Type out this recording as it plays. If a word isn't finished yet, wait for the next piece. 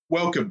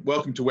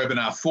Welcome to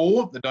webinar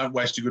 4, the Don't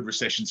Waste a Good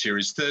Recession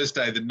series.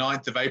 Thursday, the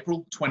 9th of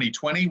April,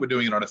 2020. We're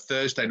doing it on a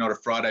Thursday, not a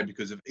Friday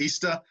because of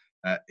Easter.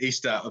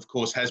 Easter, of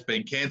course, has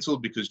been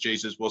cancelled because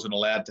Jesus wasn't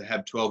allowed to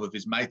have 12 of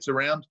his mates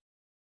around.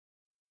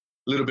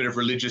 A little bit of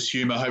religious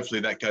humour. Hopefully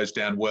that goes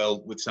down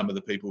well with some of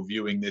the people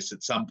viewing this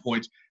at some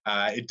point.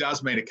 It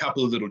does mean a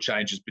couple of little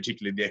changes,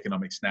 particularly the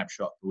economic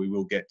snapshot, but we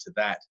will get to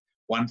that.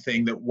 One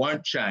thing that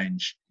won't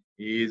change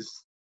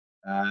is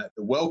the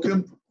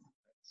welcome.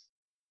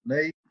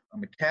 Me on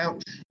the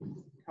couch,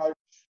 coach.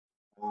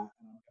 I'm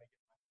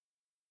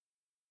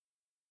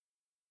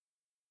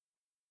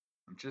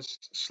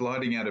just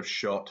sliding out of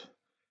shot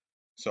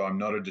so I'm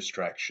not a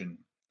distraction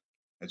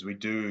as we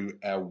do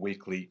our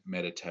weekly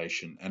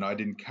meditation. And I'd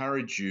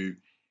encourage you,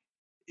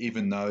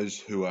 even those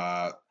who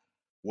are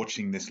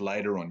watching this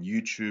later on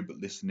YouTube,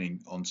 listening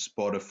on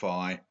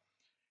Spotify,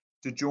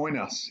 to join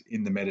us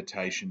in the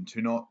meditation,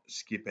 to not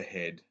skip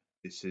ahead.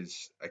 This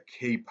is a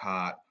key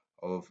part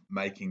of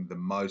making the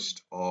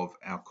most of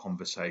our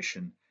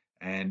conversation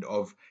and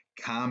of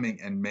calming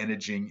and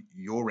managing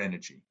your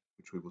energy,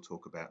 which we will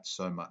talk about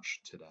so much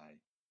today.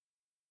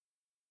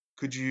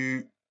 Could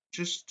you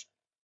just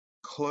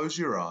close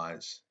your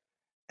eyes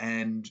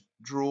and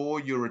draw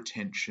your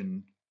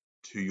attention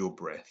to your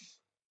breath?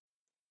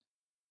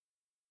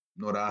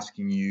 I'm not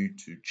asking you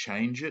to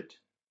change it,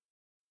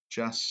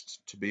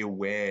 just to be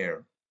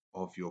aware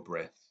of your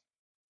breath.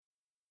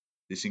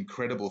 This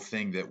incredible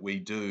thing that we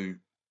do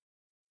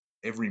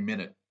every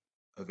minute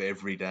of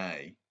every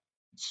day,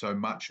 so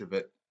much of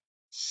it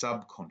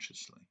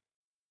subconsciously,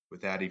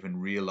 without even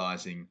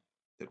realizing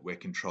that we're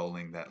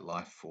controlling that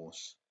life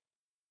force.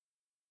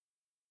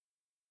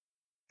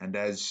 And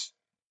as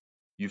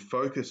you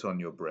focus on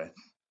your breath,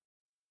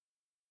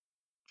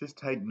 just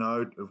take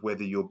note of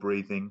whether you're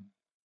breathing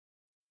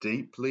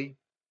deeply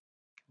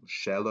or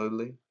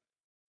shallowly.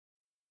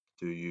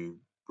 Do you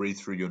breathe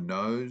through your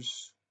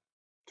nose,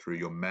 through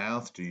your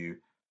mouth? Do you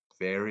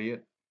vary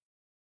it?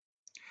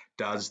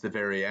 Does the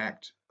very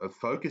act of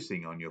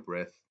focusing on your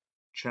breath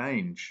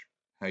change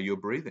how you're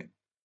breathing?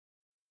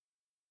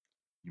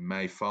 You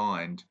may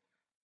find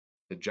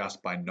that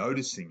just by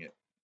noticing it,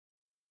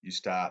 you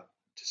start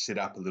to sit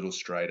up a little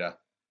straighter,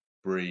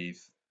 breathe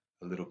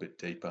a little bit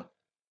deeper.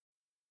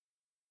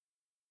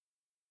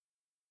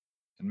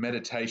 And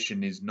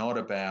meditation is not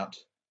about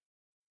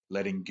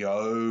letting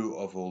go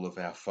of all of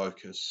our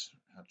focus,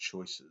 our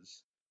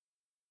choices.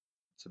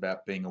 It's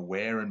about being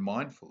aware and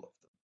mindful of them.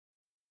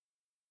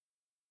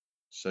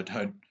 So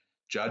don't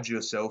judge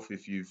yourself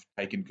if you've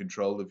taken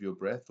control of your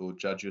breath, or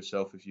judge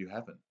yourself if you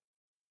haven't.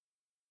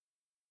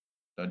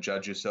 Don't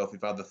judge yourself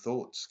if other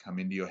thoughts come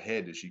into your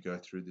head as you go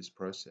through this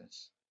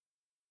process.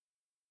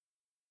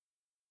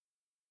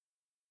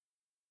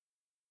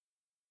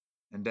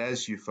 And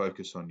as you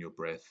focus on your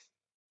breath,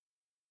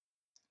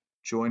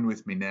 join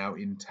with me now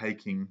in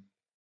taking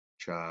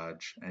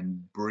charge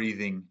and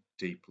breathing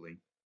deeply.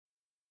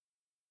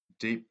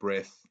 Deep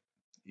breath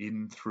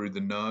in through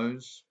the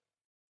nose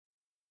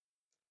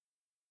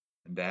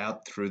and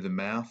out through the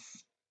mouth.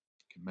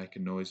 You can make a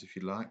noise if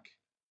you like.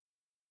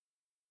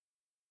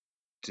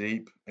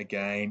 Deep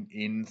again,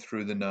 in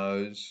through the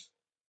nose,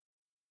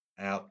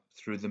 out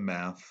through the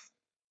mouth.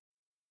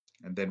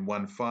 And then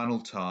one final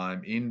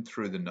time, in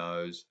through the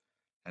nose.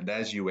 And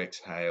as you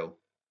exhale,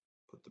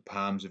 put the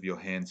palms of your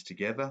hands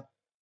together,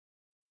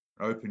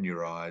 open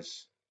your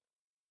eyes,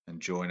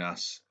 and join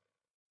us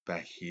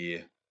back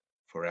here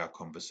for our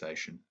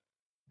conversation.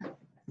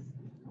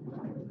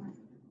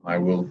 I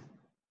will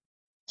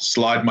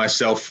slide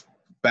myself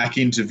back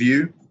into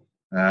view.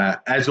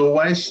 As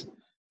always,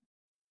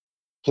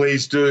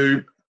 please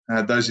do,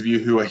 those of you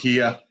who are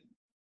here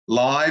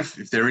live,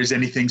 if there is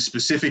anything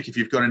specific, if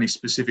you've got any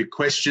specific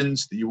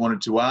questions that you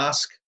wanted to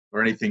ask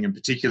or anything in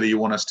particular you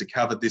want us to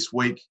cover this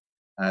week,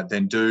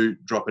 then do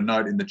drop a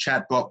note in the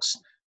chat box.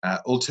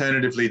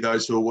 Alternatively,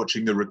 those who are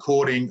watching the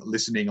recording,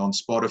 listening on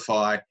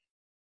Spotify,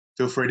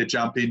 feel free to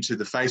jump into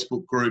the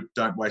Facebook group,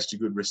 Don't Waste a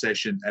Good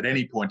Recession, at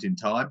any point in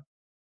time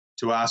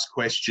to ask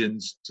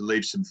questions, to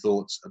leave some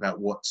thoughts about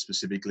what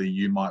specifically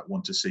you might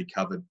want to see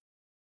covered.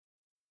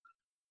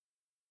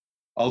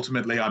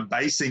 Ultimately, I'm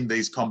basing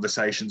these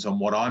conversations on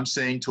what I'm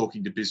seeing,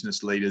 talking to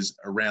business leaders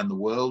around the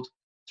world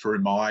through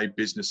my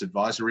business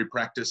advisory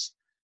practice.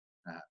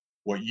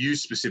 What you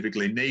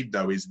specifically need,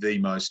 though, is the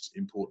most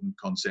important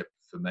concept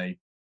for me.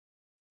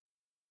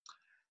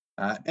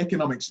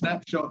 Economic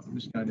snapshot. I'm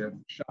just going to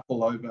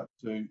shuffle over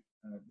to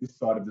this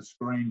side of the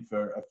screen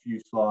for a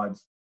few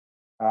slides.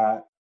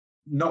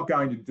 Not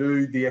going to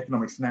do the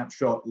economic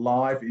snapshot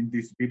live in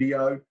this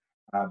video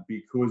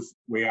because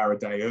we are a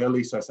day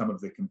early, so some of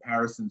the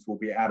comparisons will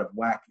be out of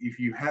whack. If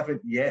you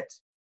haven't yet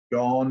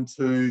gone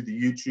to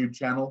the YouTube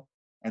channel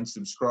and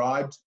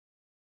subscribed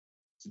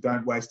to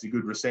Don't Waste a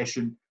Good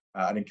Recession,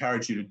 I'd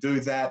encourage you to do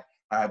that.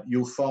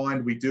 You'll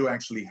find we do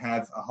actually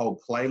have a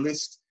whole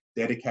playlist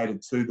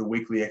dedicated to the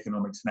weekly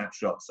economic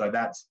snapshot. So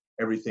that's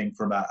everything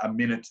from a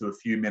minute to a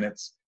few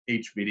minutes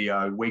each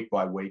video, week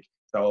by week.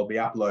 So I'll be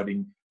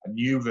uploading a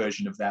new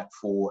version of that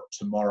for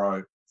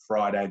tomorrow,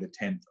 Friday, the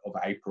 10th of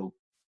April.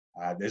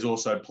 There's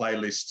also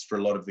playlists for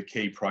a lot of the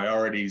key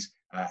priorities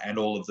and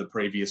all of the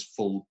previous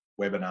full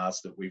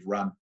webinars that we've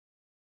run.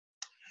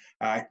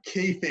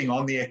 Key thing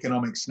on the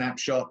economic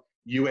snapshot,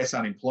 US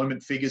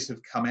unemployment figures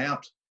have come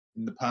out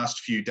in the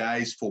past few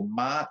days. For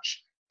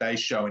March, they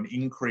show an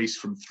increase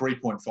from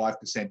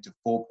 3.5% to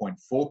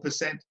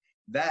 4.4%.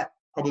 That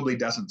probably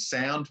doesn't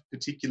sound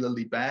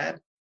particularly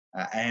bad.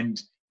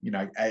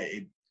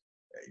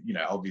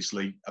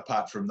 Obviously,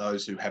 apart from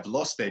those who have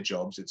lost their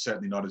jobs, it's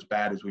certainly not as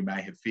bad as we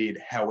may have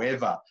feared.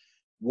 However,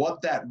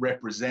 what that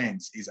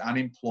represents is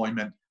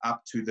unemployment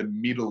up to the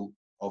middle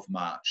of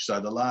March.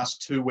 So the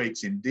last 2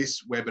 weeks in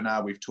this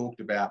webinar, we've talked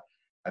about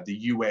the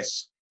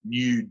US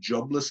new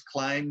jobless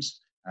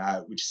claims,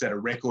 which set a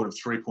record of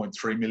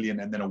 3.3 million,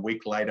 and then a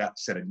week later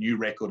set a new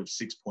record of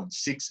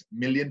 6.6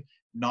 million.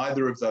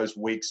 Neither of those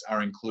weeks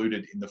are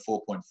included in the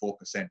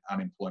 4.4%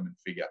 unemployment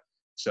figure.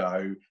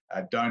 So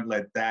don't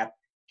let that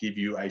give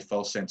you a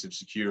false sense of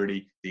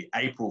security. The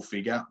April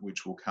figure,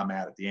 which will come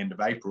out at the end of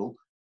April,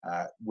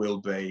 will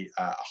be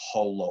a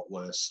whole lot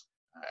worse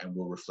and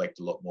will reflect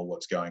a lot more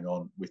what's going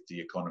on with the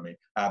economy.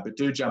 But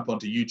do jump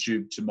onto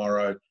YouTube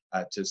tomorrow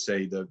to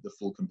see the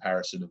full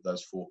comparison of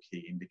those 4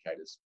 key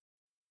indicators.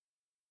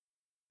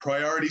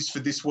 Priorities for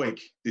this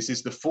week. This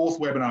is the 4th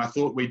webinar. I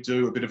thought we'd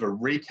do a bit of a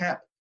recap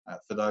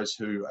for those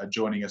who are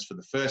joining us for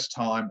the first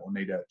time or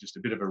need just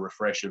a bit of a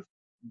refresh of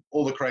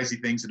all the crazy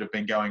things that have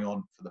been going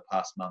on for the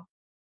past month.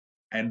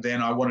 And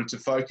then I wanted to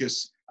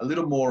focus a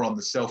little more on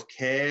the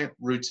self-care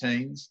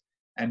routines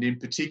and in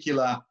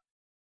particular,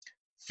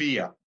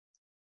 fear.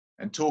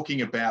 And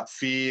talking about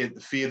fear,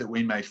 the fear that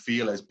we may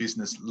feel as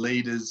business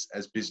leaders,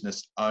 as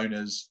business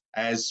owners,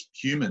 as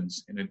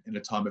humans in a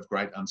time of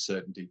great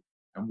uncertainty,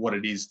 and what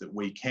it is that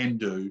we can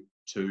do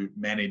to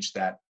manage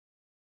that.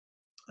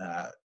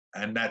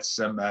 And that's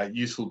some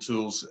useful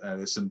tools.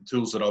 There's some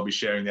tools that I'll be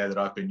sharing there that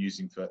I've been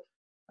using for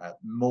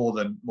more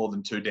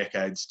than 2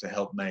 decades to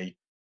help me.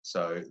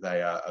 So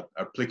they are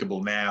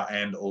applicable now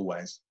and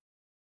always.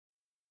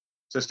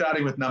 So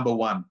starting with number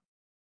 1.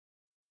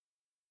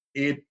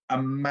 It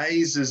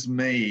amazes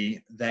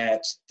me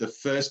that the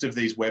first of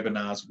these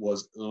webinars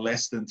was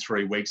less than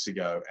 3 weeks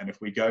ago. And if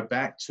we go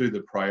back to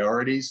the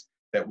priorities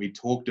that we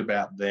talked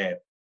about there,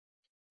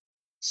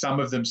 some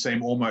of them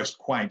seem almost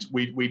quaint.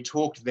 We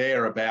talked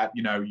there about,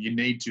 you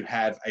need to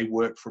have a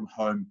work from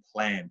home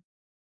plan.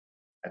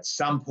 At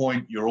some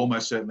point, you're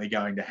almost certainly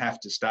going to have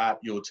to start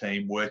your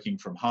team working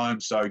from home.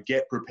 So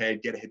get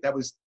prepared, get ahead. That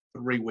was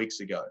 3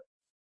 weeks ago.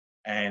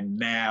 And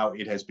now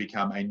it has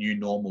become a new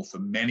normal for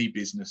many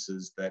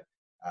businesses that,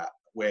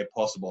 where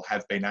possible,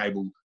 have been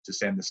able to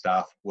send the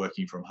staff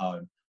working from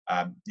home.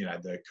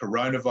 The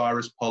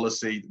coronavirus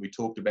policy, we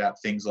talked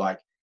about things like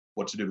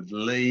what to do with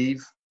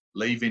leave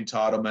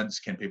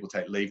entitlements. Can people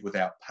take leave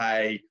without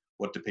pay?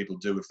 What do people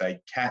do if they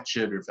catch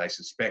it or if they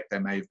suspect they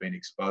may have been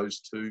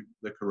exposed to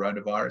the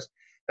coronavirus?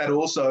 That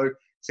also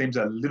seems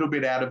a little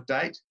bit out of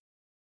date.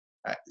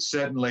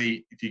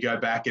 Certainly, if you go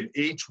back, and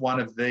each one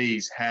of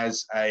these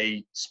has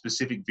a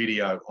specific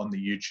video on the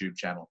YouTube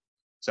channel.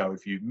 So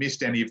if you've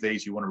missed any of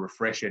these, you want to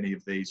refresh any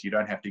of these, you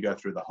don't have to go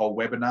through the whole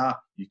webinar.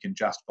 You can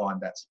just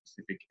find that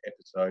specific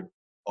episode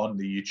on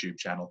the YouTube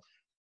channel.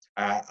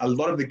 A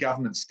lot of the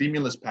government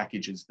stimulus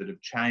packages that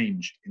have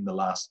changed in the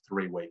last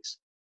 3 weeks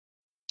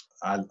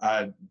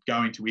are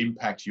going to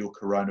impact your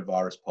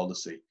coronavirus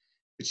policy.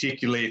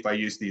 Particularly if I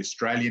use the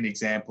Australian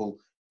example,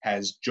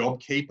 has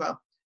JobKeeper,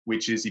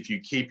 which is if you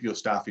keep your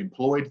staff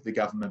employed, the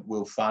government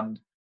will fund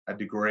a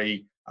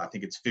degree, I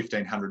think it's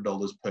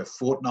 $1,500 per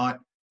fortnight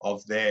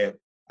of their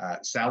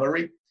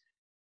salary.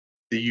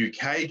 The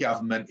UK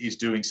government is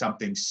doing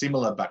something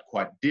similar but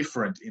quite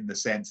different in the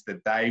sense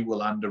that they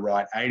will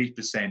underwrite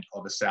 80%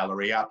 of a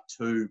salary up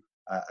to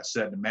a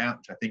certain amount,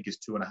 which I think is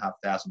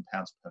 £2,500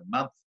 per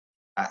month.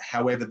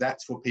 However,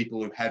 that's for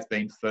people who have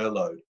been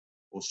furloughed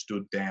or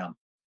stood down.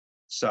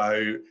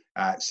 So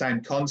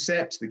same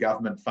concept, the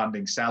government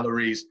funding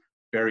salaries,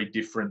 very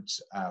different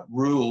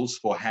rules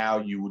for how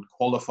you would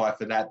qualify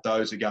for that.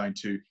 Those are going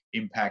to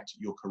impact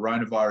your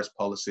coronavirus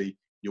policy,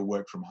 your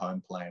work from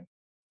home plan.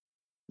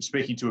 I'm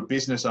speaking to a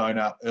business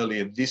owner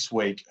earlier this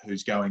week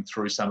who's going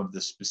through some of the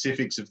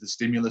specifics of the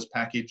stimulus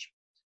package.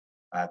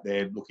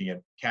 They're looking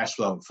at cash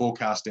flow and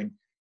forecasting.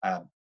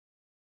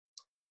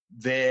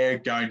 They're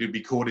going to be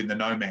caught in the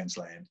no man's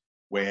land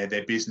where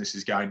their business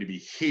is going to be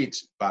hit,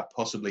 but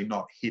possibly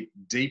not hit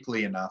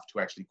deeply enough to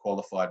actually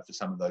qualify for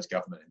some of those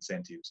government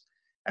incentives.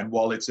 And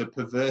while it's a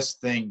perverse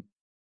thing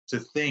to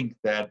think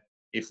that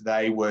if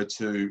they were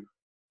to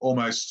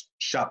almost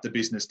shut the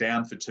business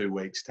down for 2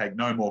 weeks, take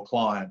no more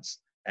clients,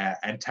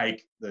 and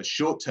take the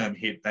short-term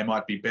hit, they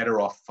might be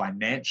better off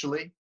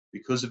financially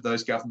because of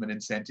those government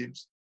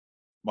incentives.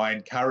 My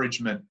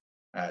encouragement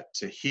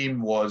to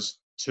him was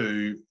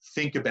to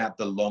think about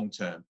the long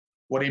term.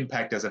 What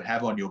impact does it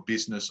have on your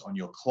business, on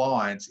your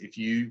clients, if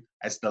you,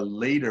 as the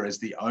leader, as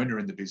the owner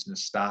in the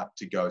business, start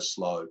to go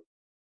slow?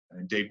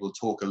 And indeed, we'll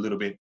talk a little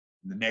bit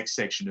in the next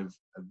section of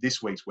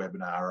this week's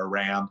webinar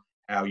around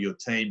how your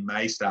team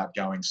may start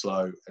going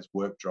slow as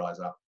work dries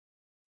up.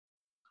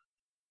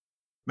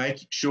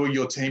 Make sure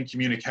your team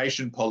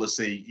communication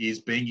policy is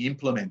being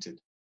implemented.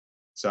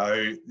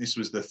 So this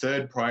was the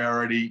third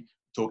priority.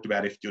 Talked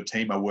about if your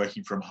team are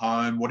working from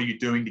home, what are you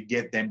doing to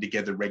get them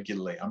together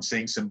regularly? I'm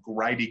seeing some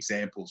great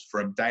examples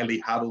from daily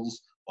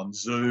huddles on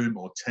Zoom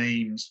or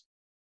Teams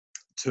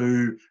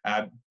to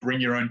bring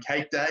your own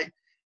cake day,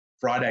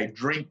 Friday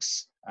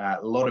drinks. A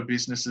lot of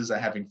businesses are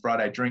having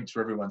Friday drinks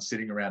for everyone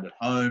sitting around at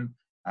home,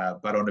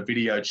 but on a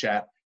video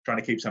chat, trying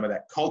to keep some of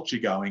that culture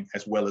going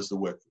as well as the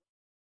work.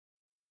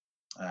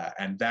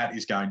 And that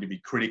is going to be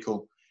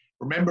critical.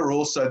 Remember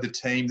also the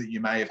team that you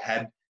may have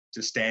had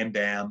to stand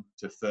down,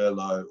 to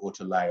furlough, or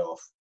to lay off.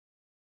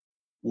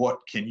 What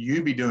can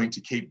you be doing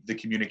to keep the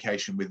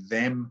communication with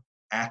them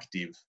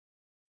active?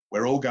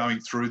 We're all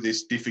going through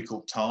this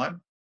difficult time.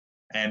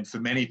 And for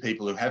many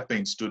people who have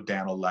been stood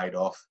down or laid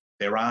off,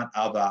 there aren't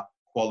other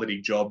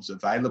quality jobs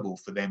available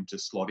for them to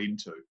slot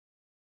into.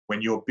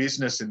 When your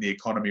business and the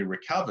economy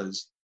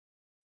recovers,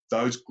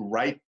 those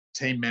great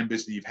team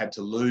members that you've had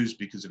to lose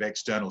because of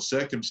external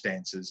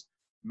circumstances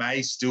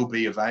may still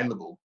be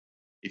available.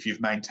 If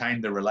you've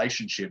maintained the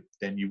relationship,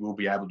 then you will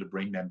be able to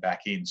bring them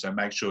back in. So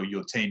make sure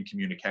your team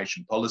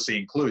communication policy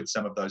includes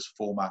some of those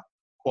former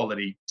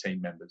quality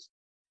team members.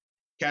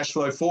 Cash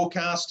flow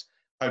forecast.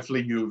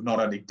 Hopefully you've not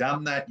only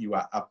done that, you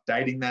are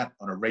updating that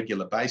on a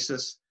regular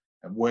basis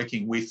and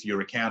working with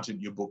your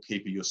accountant, your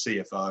bookkeeper, your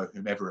CFO,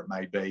 whomever it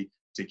may be,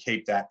 to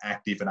keep that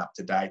active and up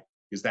to date,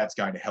 because that's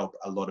going to help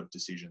a lot of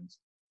decisions.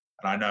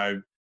 And I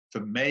know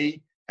for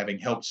me, having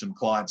helped some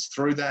clients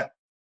through that,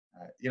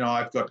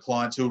 I've got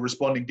clients who are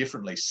responding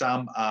differently.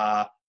 Some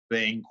are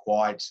being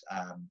quite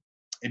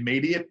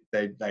immediate.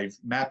 They've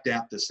mapped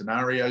out the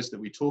scenarios that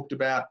we talked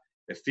about.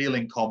 They're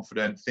feeling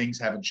confident. Things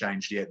haven't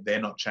changed yet.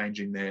 They're not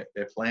changing their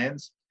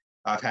plans.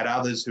 I've had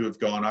others who have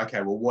gone,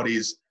 okay, well, what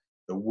is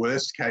the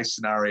worst case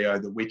scenario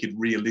that we could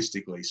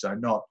realistically, so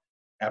not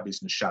our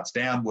business shuts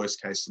down,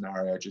 worst case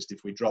scenario, just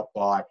if we drop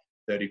by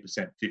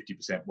 30%,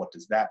 50%, what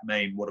does that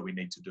mean? What do we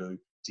need to do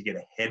to get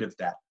ahead of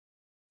that?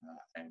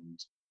 And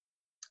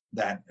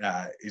that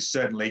is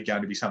certainly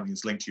going to be something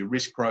that's linked to your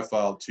risk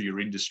profile, to your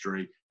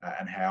industry,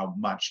 and how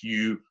much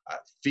you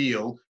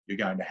feel you're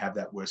going to have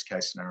that worst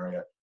case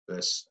scenario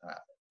versus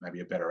maybe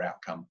a better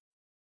outcome.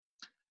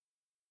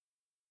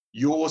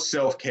 Your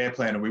self-care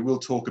plan, and we will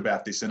talk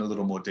about this in a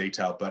little more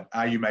detail, but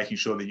are you making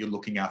sure that you're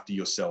looking after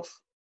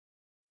yourself?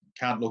 You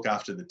can't look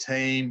after the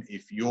team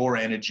if your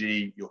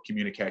energy, your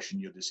communication,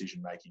 your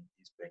decision-making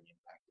is being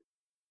impacted.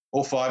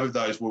 All 5 of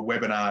those were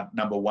webinar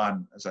number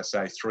 1, as I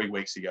say, 3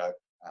 weeks ago,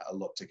 a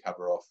lot to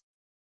cover off.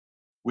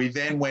 We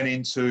then went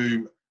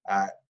into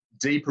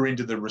deeper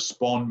into the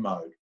respond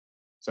mode.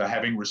 So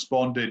having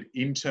responded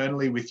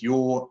internally with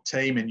your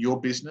team and your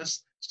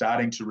business,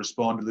 starting to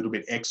respond a little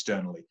bit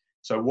externally.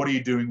 So what are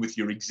you doing with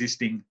your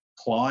existing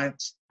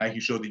clients,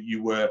 making sure that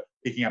you were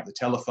picking up the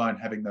telephone,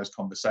 having those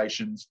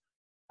conversations?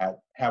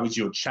 How is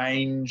your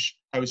change?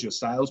 How is your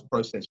sales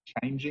process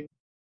changing?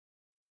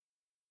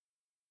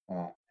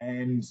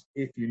 And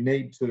if you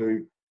need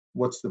to,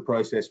 what's the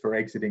process for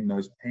exiting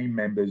those team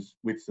members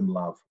with some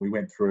love? We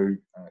went through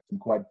some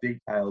quite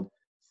detailed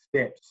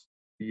steps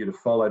for you to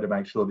follow to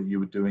make sure that you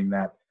were doing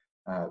that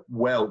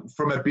well.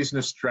 From a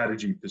business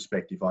strategy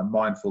perspective, I'm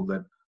mindful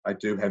that I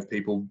do have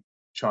people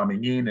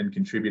chiming in and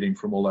contributing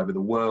from all over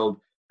the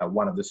world.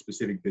 One of the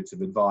specific bits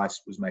of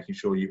advice was making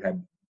sure you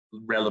had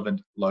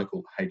relevant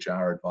local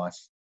HR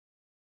advice.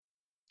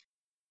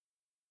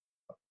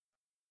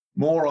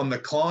 More on the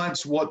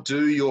clients. What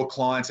do your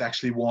clients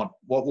actually want?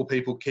 What will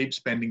people keep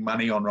spending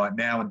money on right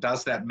now? And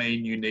does that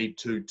mean you need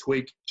to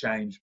tweak,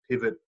 change,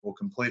 pivot, or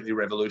completely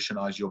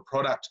revolutionize your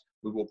product?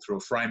 We walked through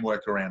a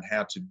framework around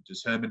how to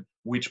determine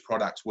which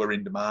products were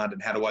in demand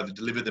and how to either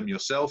deliver them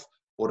yourself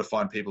or to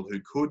find people who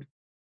could.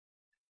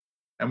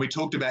 And we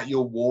talked about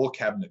your war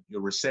cabinet,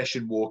 your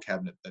recession war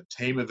cabinet, the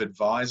team of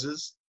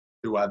advisors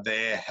who are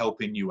there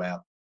helping you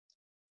out.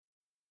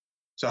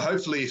 So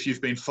hopefully if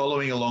you've been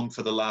following along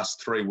for the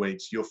last 3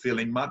 weeks, you're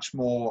feeling much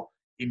more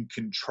in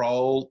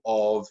control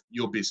of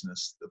your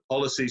business. The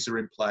policies are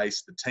in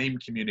place, the team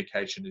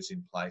communication is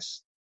in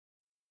place.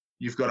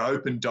 You've got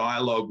open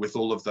dialogue with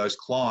all of those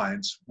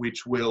clients,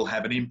 which will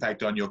have an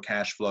impact on your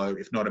cash flow,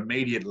 if not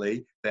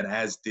immediately, then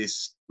as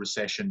this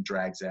recession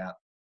drags out.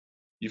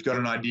 You've got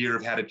an idea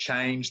of how to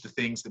change the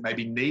things that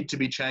maybe need to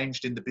be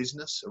changed in the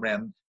business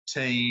around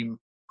team,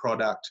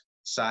 product,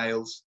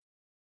 sales,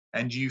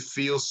 and you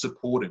feel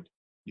supported.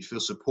 You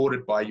feel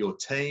supported by your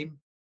team,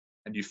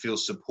 and you feel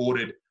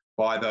supported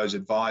by those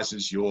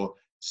advisors, your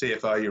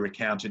CFO, your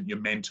accountant, your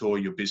mentor,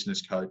 your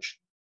business coach,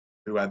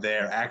 who are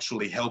there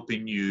actually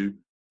helping you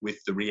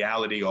with the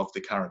reality of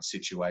the current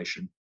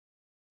situation.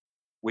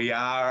 We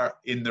are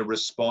in the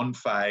respond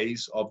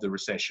phase of the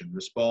recession.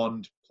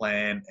 Respond,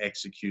 plan,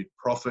 execute,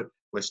 profit.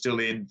 We're still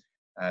in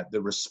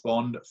the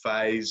respond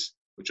phase,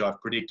 which I've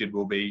predicted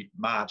will be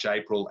March,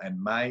 April, and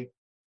May.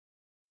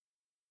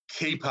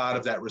 Key part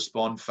of that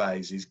respond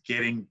phase is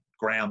getting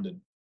grounded,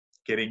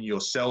 getting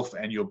yourself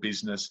and your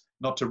business,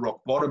 not to rock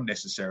bottom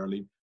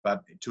necessarily,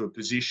 but to a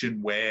position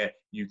where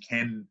you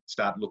can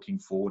start looking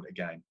forward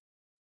again.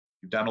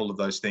 you've done all of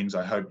those things,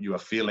 I hope you are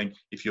feeling.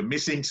 If you're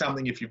missing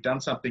something, if you've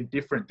done something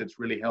different that's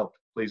really helped,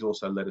 please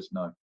also let us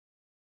know.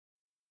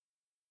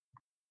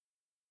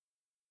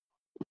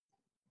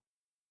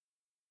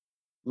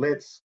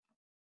 Let's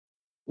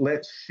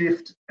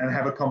shift and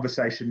have a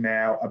conversation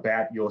now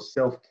about your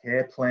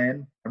self-care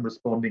plan and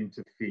responding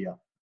to fear.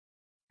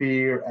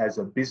 Fear as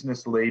a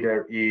business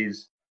leader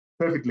is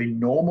perfectly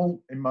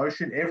normal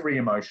emotion. Every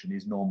emotion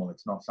is normal.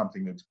 It's not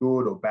something that's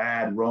good or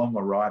bad, wrong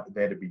or right,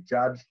 there to be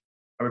judged.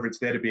 However, it's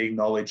there to be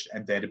acknowledged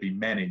and there to be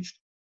managed.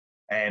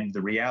 And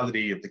the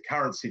reality of the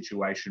current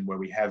situation, where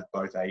we have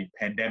both a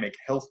pandemic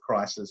health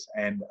crisis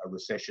and a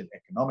recession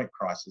economic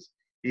crisis,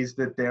 is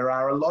that there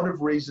are a lot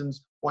of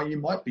reasons why you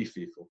might be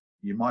fearful,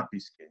 you might be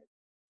scared.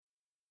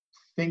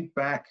 Think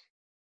back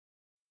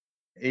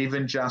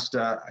even just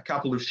a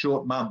couple of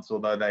short months,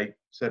 although they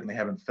certainly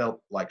haven't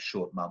felt like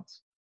short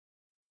months.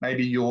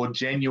 Maybe your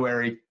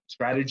January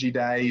strategy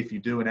day, if you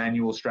do an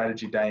annual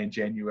strategy day in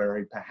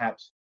January,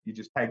 perhaps you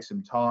just take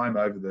some time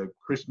over the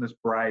Christmas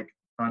break,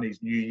 Chinese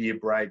New Year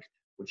break,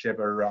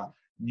 whichever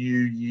New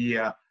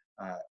Year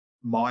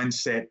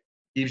mindset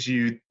gives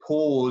you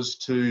pause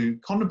to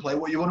contemplate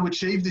what you want to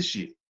achieve this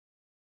year.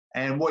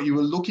 And what you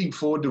were looking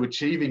forward to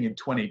achieving in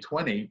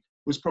 2020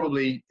 was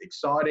probably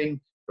exciting.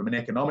 From an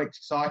economic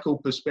cycle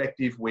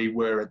perspective, we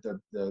were at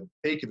the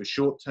peak of a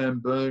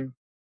short-term boom,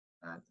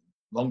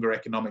 longer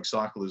economic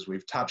cycle, as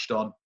we've touched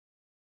on,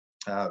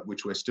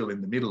 which we're still in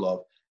the middle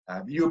of.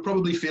 You were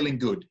probably feeling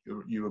good.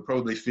 You were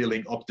probably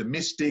feeling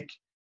optimistic,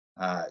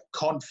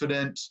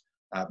 confident,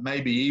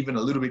 maybe even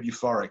a little bit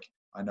euphoric.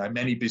 I know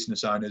many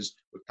business owners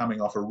were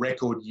coming off a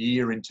record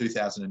year in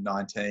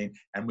 2019,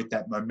 and with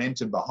that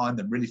momentum behind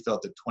them, really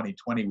felt that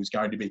 2020 was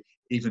going to be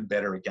even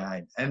better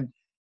again. And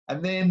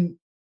then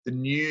the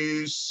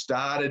news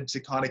started to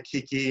kind of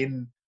kick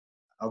in.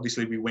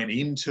 Obviously, we went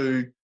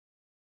into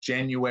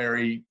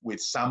January with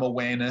some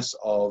awareness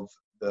of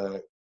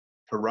the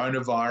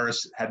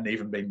coronavirus. It hadn't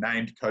even been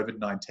named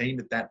COVID-19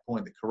 at that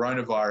point, the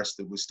coronavirus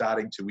that was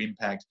starting to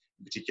impact,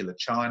 in particular,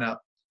 China.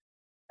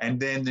 And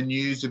then the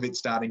news of it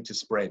starting to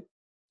spread,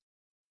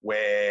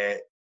 where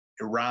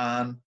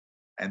Iran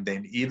and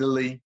then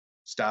Italy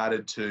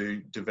started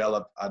to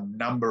develop a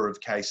number of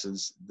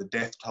cases. The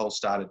death toll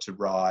started to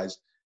rise.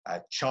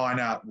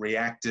 China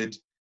reacted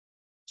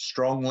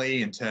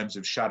strongly in terms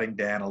of shutting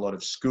down a lot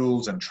of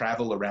schools and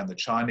travel around the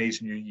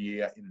Chinese New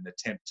Year in an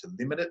attempt to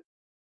limit it.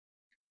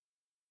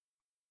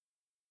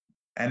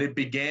 And it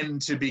began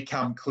to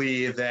become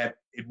clear that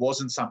it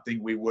wasn't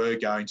something we were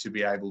going to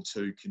be able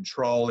to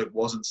control. It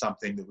wasn't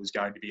something that was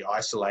going to be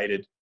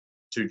isolated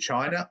to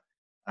China.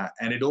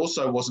 And it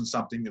also wasn't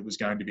something that was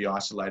going to be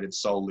isolated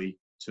solely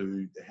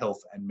to the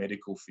health and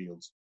medical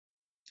fields.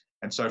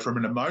 And so from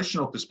an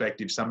emotional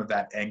perspective, some of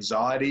that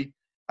anxiety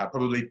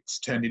probably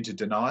turned into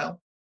denial.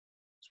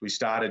 So we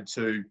started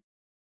to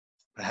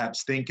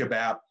perhaps think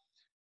about,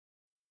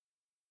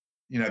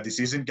 this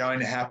isn't going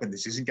to happen.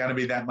 This isn't going to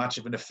be that much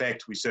of an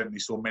effect. We certainly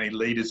saw many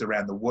leaders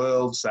around the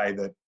world say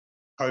that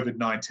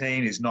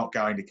COVID-19 is not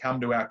going to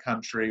come to our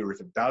country, or if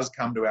it does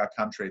come to our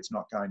country, it's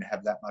not going to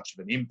have that much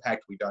of an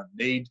impact. We don't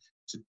need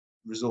to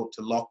resort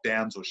to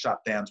lockdowns or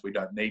shutdowns. We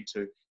don't need to.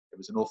 There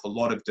was an awful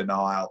lot of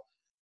denial,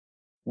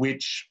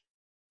 which,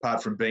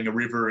 apart from being a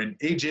river in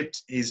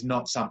Egypt, is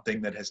not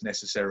something that has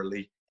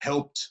necessarily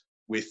helped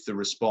with the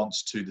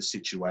response to the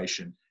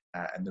situation.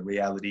 And the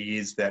reality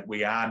is that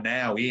we are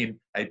now in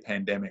a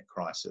pandemic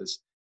crisis.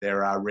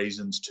 There are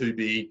reasons to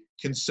be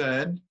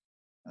concerned.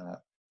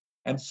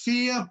 And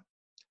fear,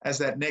 as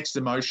that next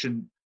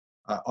emotion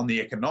on the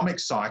economic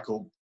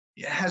cycle,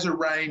 it has a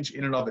range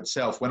in and of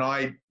itself. When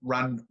I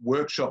run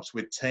workshops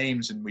with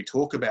teams and we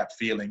talk about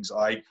feelings,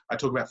 I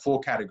talk about 4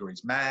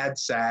 categories: mad,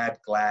 sad,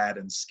 glad,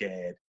 and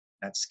scared.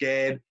 That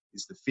scared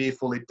is the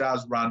fearful. It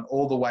does run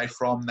all the way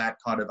from that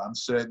kind of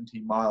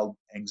uncertainty, mild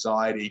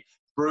anxiety,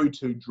 through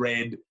to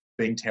dread,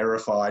 being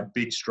terrified,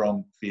 big,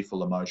 strong,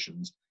 fearful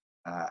emotions.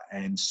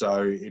 And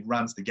so it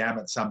runs the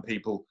gamut. Some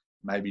people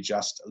may be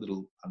just a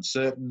little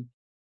uncertain,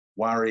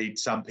 worried.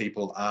 Some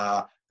people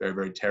are very,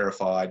 very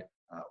terrified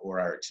or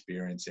are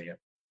experiencing it.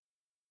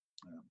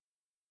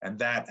 And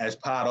that, as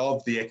part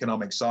of the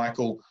economic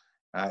cycle,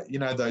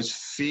 those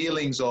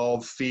feelings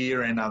of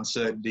fear and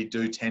uncertainty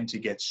do tend to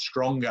get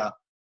stronger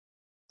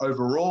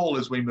overall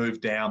as we move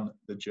down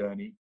the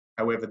journey.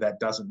 However, that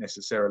doesn't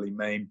necessarily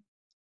mean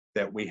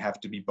that we have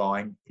to be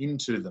buying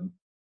into them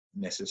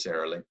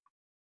necessarily.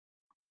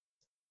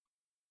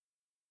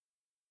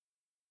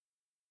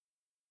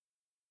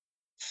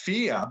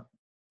 Fear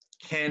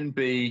can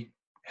be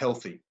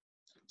healthy.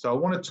 So I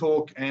want to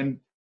talk, and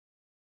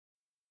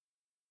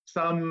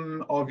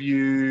some of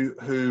you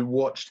who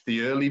watched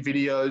the early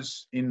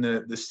videos in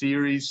the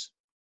series,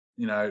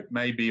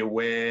 may be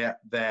aware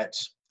that,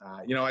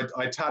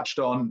 I touched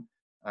on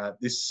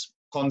this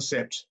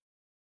concept,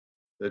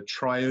 the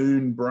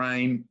triune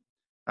brain,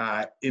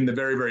 in the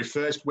very, very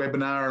first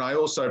webinar. And I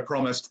also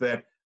promised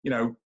that,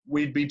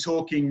 we'd be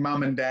talking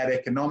mum and dad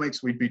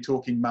economics, we'd be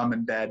talking mum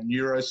and dad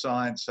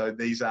neuroscience. So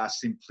these are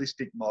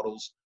simplistic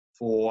models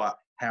for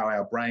how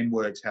our brain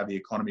works, how the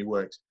economy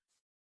works.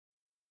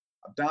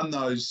 I've done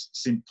those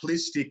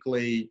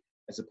simplistically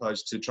as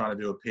opposed to trying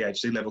to do a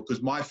PhD level,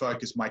 because my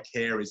focus, my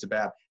care is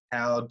about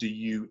how do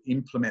you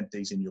implement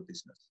these in your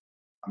business.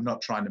 I'm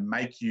not trying to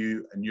make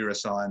you a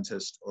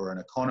neuroscientist or an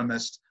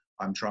economist.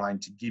 I'm trying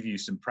to give you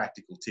some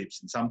practical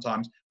tips. And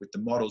sometimes with the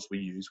models we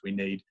use, we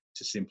need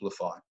to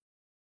simplify.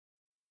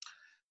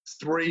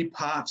 3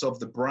 parts of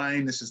the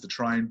brain. This is the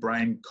trained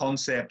brain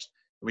concept.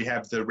 We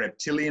have the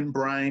reptilian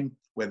brain,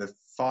 where the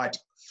fight,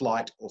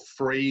 flight, or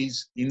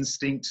freeze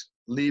instinct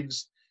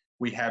lives.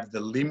 We have the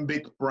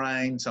limbic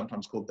brain,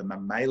 sometimes called the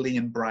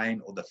mammalian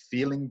brain or the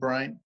feeling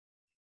brain.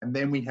 And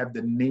then we have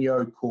the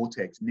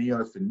neocortex,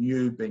 neo for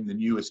new, being the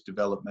newest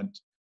development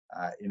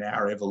in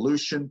our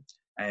evolution.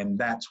 And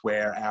that's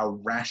where our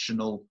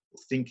rational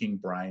thinking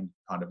brain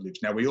kind of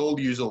lives. Now, we all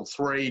use all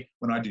 3.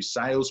 When I do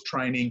sales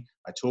training,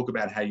 I talk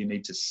about how you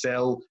need to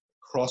sell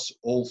across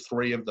all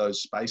 3 of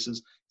those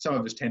spaces. Some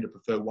of us tend to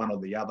prefer one or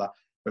the other.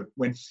 But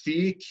when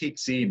fear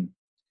kicks in,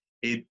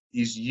 it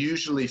is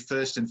usually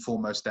first and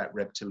foremost that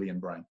reptilian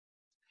brain,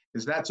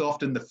 because that's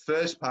often the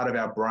first part of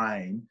our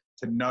brain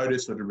to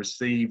notice or to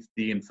receive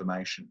the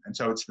information. And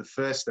so it's the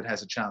first that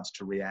has a chance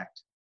to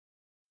react.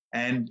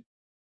 And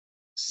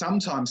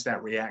sometimes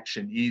that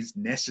reaction is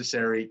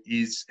necessary,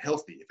 is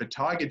healthy. If a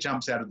tiger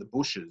jumps out of the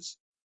bushes,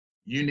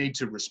 you need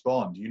to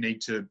respond. You need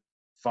to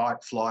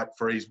fight, flight,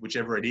 freeze,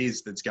 whichever it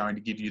is that's going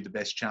to give you the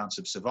best chance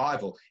of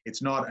survival.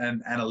 It's not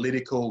an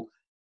analytical,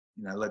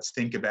 let's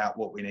think about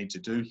what we need to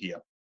do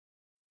here.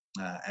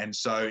 And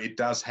so it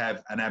does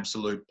have an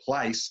absolute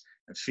place.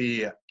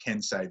 Fear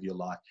can save your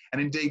life.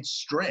 And indeed,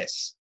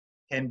 stress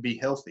can be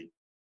healthy.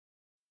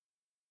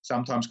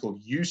 Sometimes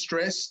called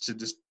eustress to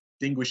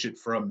distinguish it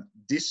from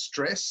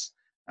distress.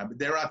 But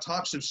there are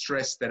types of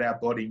stress that our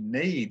body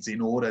needs in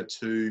order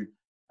to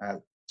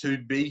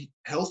be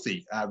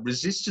healthy.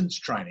 Resistance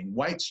training,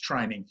 weights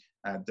training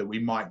that we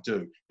might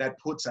do. That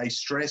puts a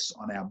stress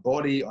on our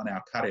body, on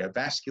our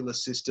cardiovascular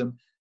system,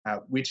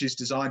 which is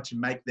designed to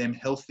make them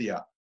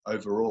healthier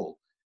overall.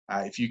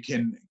 If you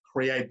can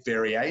create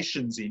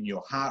variations in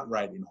your heart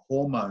rate, in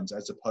hormones,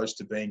 as opposed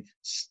to being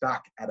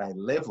stuck at a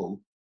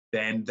level,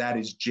 then that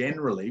is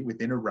generally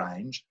within a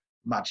range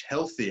much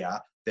healthier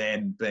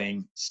than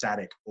being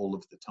static all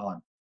of the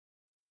time.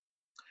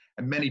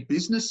 And many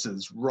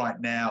businesses right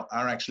now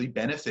are actually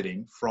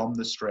benefiting from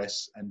the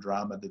stress and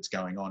drama that's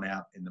going on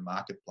out in the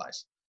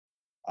marketplace.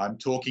 I'm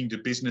talking to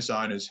business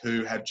owners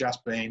who have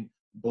just been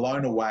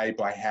blown away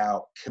by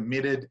how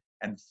committed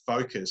and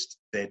focused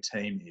their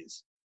team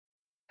is,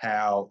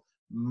 how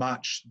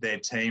much their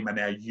team are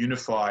now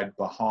unified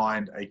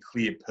behind a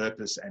clear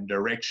purpose and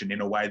direction in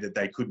a way that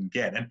they couldn't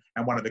get.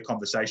 And one of the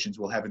conversations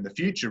we'll have in the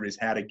future is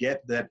how to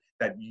get that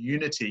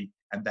unity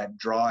and that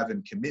drive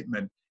and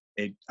commitment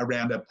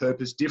around a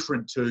purpose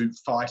different to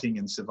fighting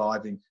and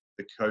surviving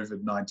the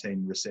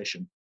COVID-19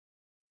 recession.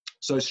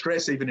 So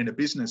stress, even in a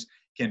business,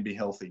 can be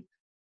healthy.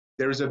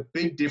 There is a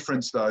big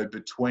difference, though,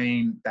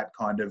 between that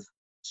kind of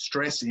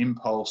stress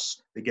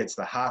impulse that gets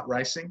the heart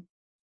racing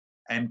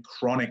and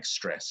chronic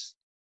stress.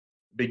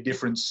 Big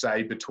difference,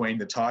 say, between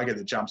the tiger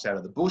that jumps out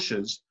of the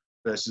bushes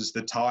versus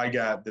the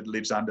tiger that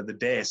lives under the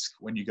desk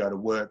when you go to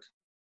work,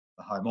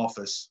 the home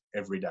office,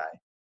 every day.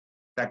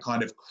 That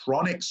kind of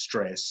chronic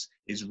stress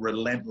is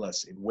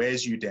relentless. It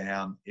wears you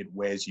down, it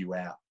wears you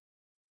out.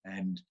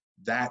 And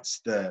that's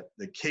the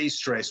key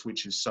stress,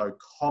 which is so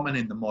common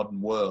in the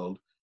modern world,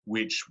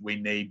 which we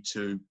need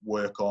to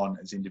work on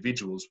as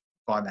individuals,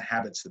 find the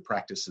habits, the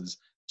practices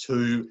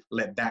to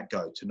let that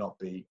go, to not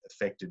be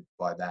affected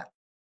by that.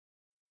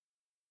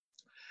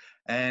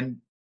 And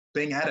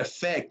being at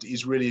effect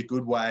is really a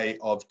good way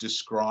of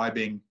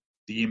describing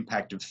the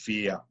impact of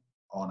fear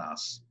on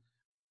us.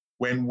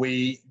 When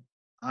we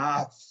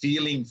are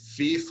feeling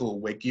fearful,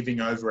 we're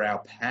giving over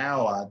our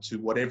power to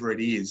whatever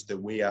it is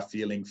that we are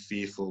feeling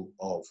fearful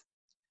of.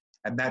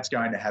 And that's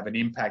going to have an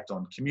impact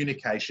on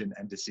communication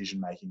and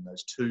decision-making,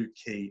 those 2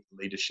 key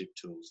leadership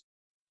tools.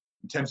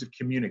 In terms of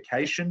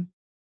communication,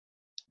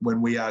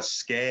 when we are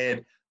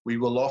scared, we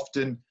will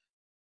often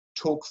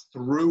talk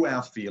through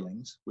our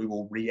feelings. We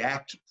will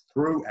react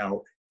through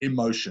our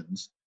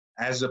emotions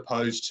as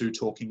opposed to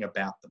talking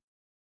about them.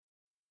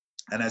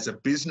 And as a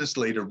business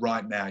leader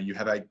right now, you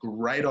have a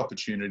great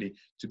opportunity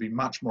to be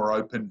much more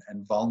open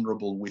and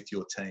vulnerable with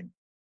your team,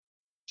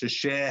 to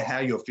share how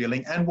you're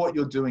feeling and what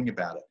you're doing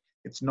about it.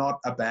 It's not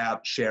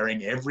about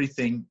sharing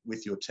everything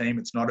with your team.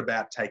 It's not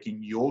about taking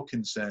your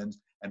concerns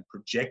and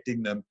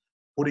projecting them,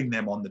 putting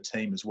them on the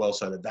team as well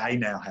so that they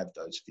now have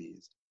those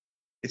fears.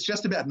 It's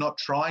just about not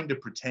trying to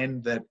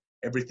pretend that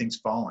everything's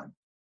fine,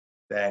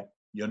 that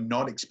you're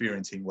not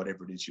experiencing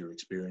whatever it is you're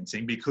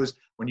experiencing, because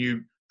when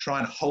you try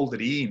and hold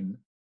it in,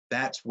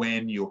 that's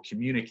when your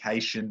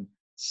communication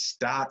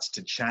starts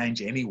to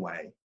change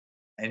anyway.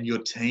 And your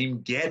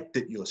team get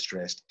that you're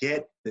stressed,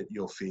 get that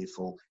you're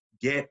fearful,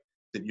 get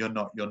that you're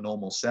not your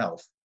normal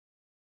self.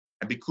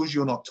 And because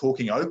you're not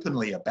talking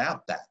openly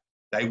about that,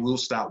 they will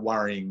start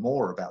worrying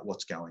more about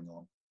what's going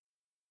on.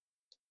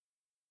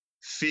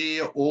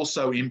 Fear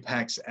also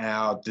impacts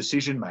our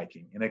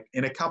decision-making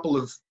in a couple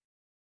of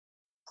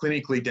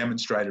clinically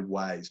demonstrated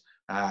ways.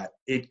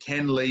 It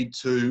can lead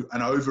to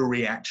an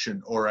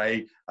overreaction or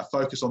a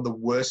focus on the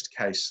worst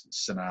case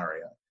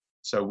scenario.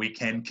 So we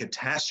can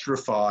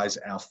catastrophize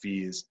our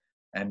fears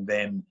and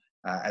then,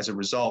 as a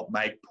result,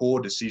 make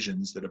poor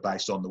decisions that are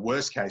based on the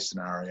worst case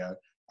scenario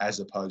as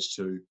opposed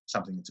to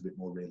something that's a bit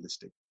more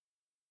realistic.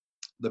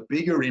 The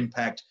bigger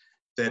impact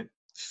that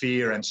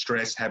fear and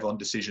stress have on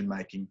decision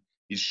making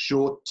is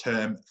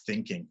short-term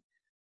thinking.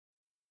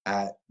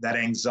 That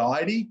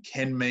anxiety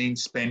can mean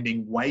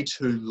spending way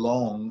too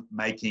long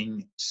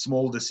making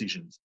small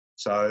decisions.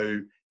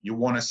 So you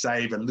want to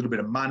save a little bit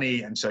of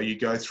money, and so you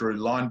go through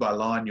line by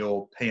line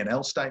your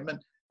P&L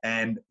statement,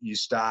 and you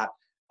start,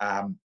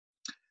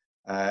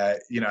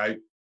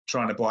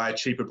 trying to buy a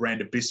cheaper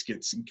brand of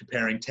biscuits and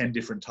comparing 10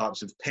 different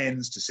types of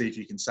pens to see if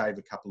you can save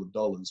a couple of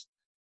dollars.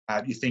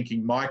 You're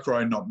thinking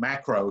micro, not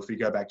macro. If we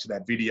go back to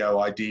that video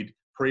I did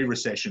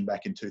pre-recession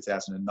back in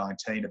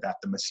 2019 about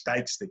the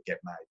mistakes that get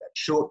made, that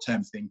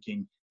short-term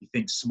thinking, you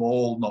think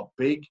small, not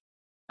big.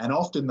 And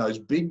often those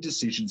big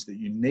decisions that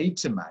you need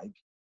to make,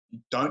 you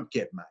don't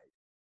get made.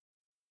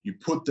 You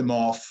put them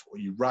off, or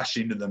you rush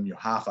into them, you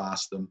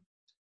half-ass them.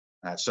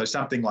 So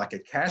something like a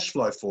cash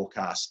flow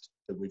forecast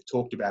that we've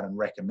talked about and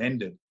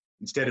recommended,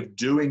 instead of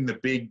doing the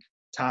big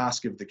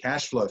task of the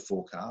cash flow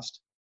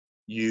forecast,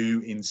 you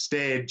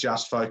instead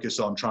just focus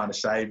on trying to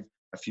save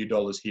a few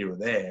dollars here or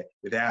there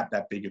without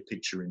that bigger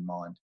picture in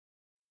mind.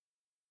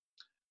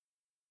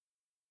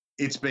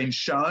 It's been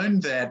shown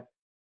that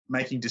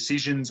making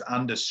decisions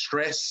under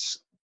stress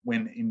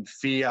when in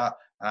fear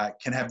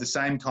can have the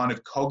same kind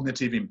of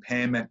cognitive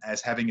impairment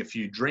as having a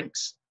few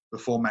drinks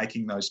before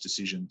making those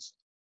decisions.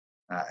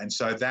 And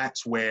so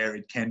that's where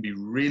it can be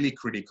really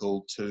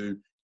critical to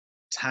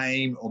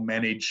tame or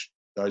manage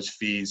those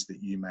fears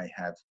that you may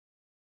have.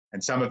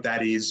 And some of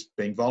that is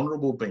being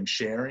vulnerable, being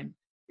sharing.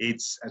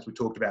 It's, as we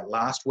talked about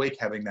last week,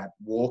 having that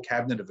war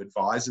cabinet of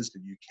advisors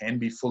that you can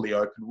be fully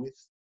open with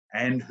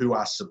and who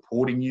are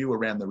supporting you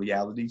around the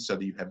reality so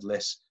that you have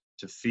less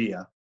to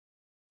fear.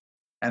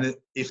 And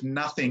if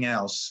nothing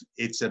else,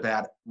 it's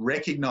about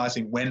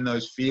recognizing when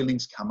those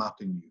feelings come up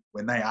in you,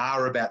 when they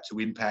are about to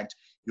impact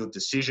your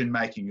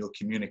decision-making, your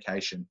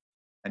communication.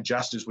 And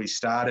just as we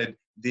started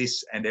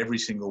this and every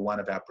single one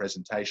of our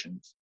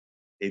presentations,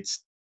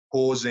 it's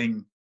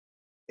pausing,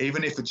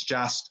 even if it's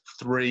just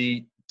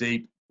 3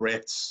 deep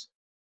breaths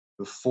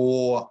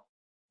before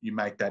you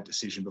make that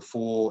decision,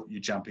 before you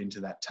jump into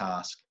that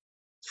task.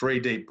 3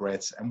 deep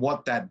breaths. And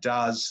what that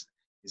does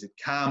is it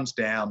calms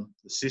down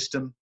the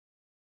system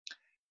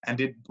and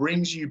it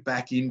brings you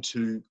back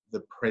into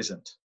the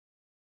present.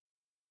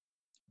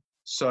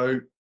 So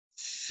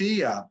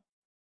fear,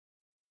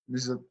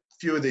 there's a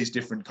few of these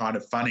different kind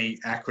of funny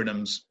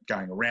acronyms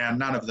going around.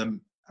 None of them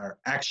are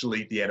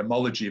actually the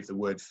etymology of the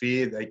word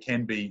fear. They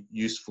can be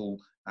useful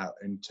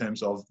in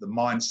terms of the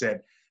mindset.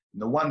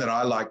 And the one that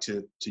I like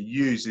to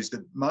use is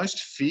that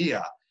most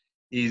fear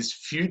is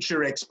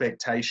future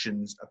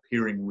expectations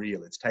appearing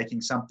real. It's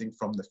taking something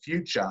from the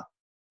future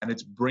and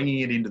it's bringing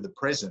it into the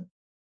present,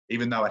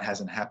 even though it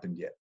hasn't happened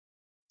yet.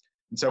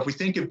 And so if we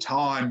think of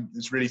time,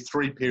 there's really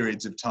 3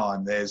 periods of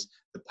time. There's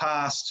the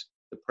past,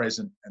 the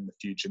present, and the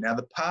future. Now,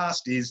 the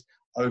past is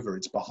over.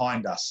 It's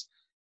behind us.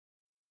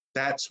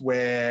 That's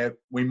where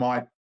we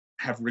might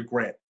have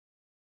regret.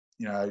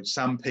 You know,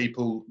 some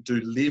people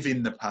do live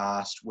in the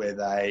past where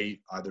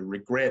they either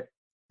regret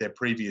their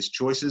previous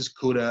choices,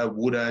 coulda,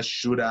 woulda,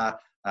 shoulda,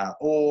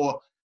 or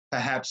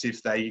perhaps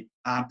if they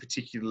aren't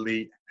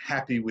particularly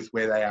happy with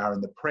where they are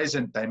in the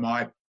present, they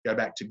might go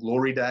back to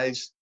glory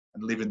days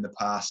and live in the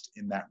past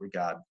in that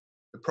regard.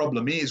 The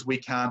problem is we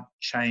can't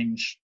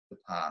change the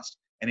past.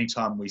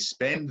 Anytime we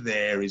spend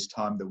there is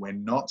time that we're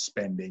not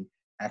spending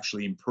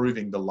actually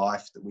improving the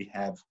life that we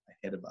have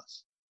ahead of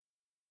us.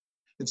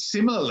 But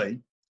similarly,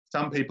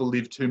 some people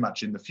live too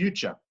much in the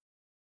future.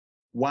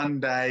 One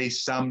day,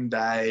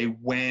 someday,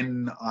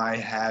 when I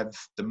have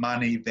the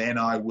money, then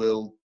I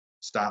will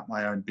start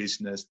my own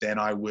business, then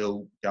I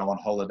will go on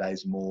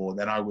holidays more,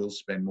 then I will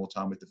spend more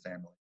time with the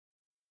family.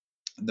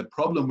 And the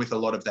problem with a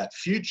lot of that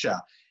future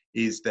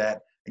is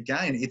that,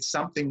 again, it's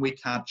something we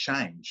can't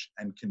change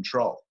and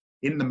control.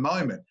 In the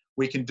moment,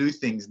 we can do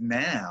things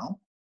now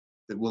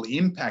that will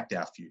impact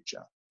our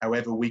future.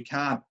 However, we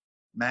can't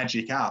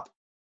magic up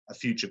a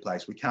future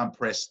place. We can't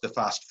press the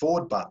fast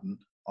forward button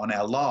on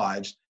our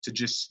lives to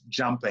just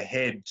jump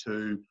ahead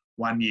to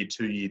 1 year,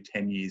 2 year,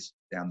 10 years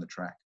down the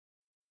track.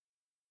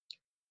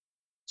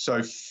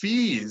 So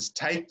fears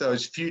take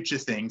those future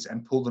things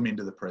and pull them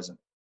into the present.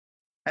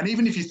 And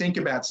even if you think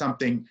about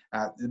something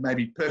that may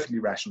be perfectly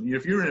rational,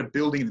 if you're in a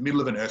building in the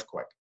middle of an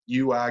earthquake,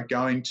 you are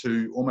going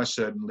to almost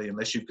certainly,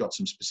 unless you've got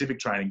some specific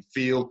training,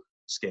 feel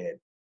scared.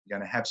 You're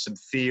going to have some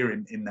fear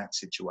in that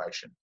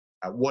situation.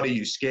 What are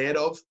you scared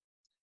of?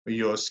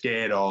 You're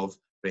scared of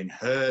being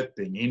hurt,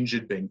 being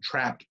injured, being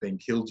trapped, being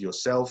killed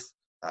yourself,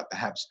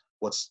 perhaps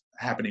what's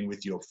happening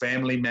with your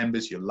family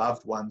members, your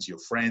loved ones, your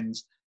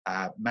friends.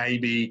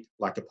 Maybe,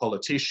 like a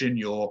politician,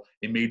 you're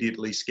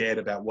immediately scared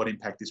about what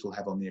impact this will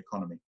have on the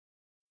economy.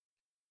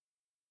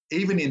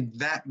 Even in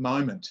that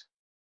moment,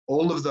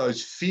 all of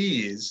those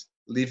fears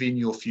live in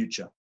your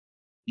future.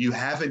 You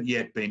haven't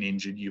yet been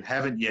injured. You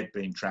haven't yet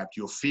been trapped.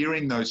 You're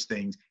fearing those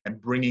things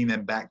and bringing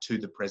them back to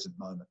the present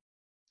moment,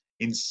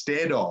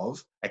 instead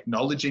of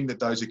acknowledging that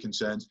those are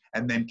concerns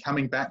and then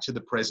coming back to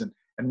the present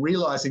and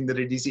realizing that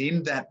it is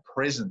in that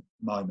present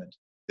moment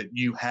that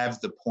you have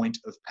the point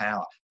of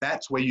power.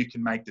 That's where you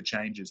can make the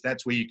changes.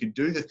 That's where you can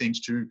do the things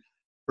to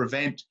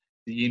prevent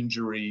the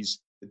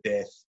injuries, the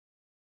death.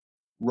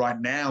 Right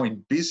now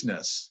in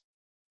business,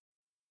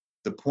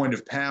 the point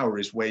of power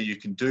is where you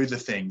can do the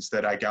things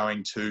that are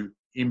going to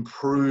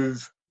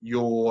improve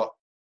your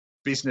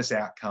business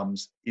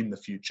outcomes in the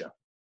future.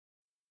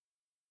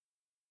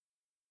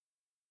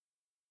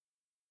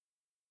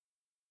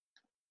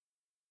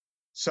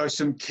 So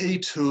some key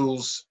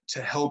tools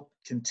to help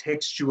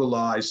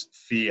contextualize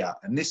fear,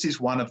 and this is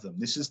one of them.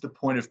 This is the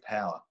point of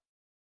power.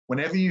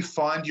 Whenever you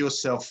find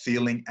yourself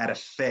feeling at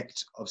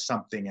effect of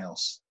something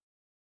else,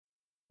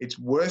 it's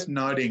worth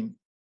noting,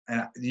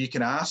 and you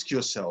can ask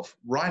yourself,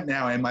 right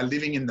now, am I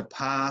living in the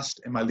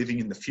past? Am I living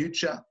in the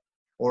future?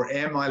 Or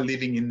am I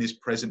living in this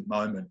present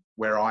moment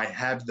where I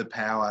have the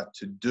power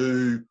to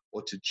do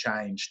or to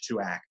change, to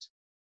act?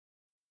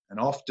 And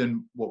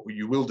often what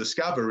you will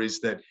discover is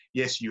that,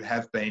 yes, you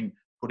have been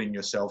putting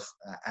yourself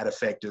at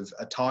effect of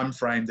a time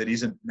frame that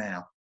isn't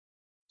now.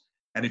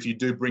 And if you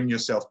do bring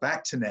yourself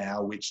back to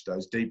now, which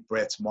those deep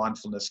breaths,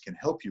 mindfulness can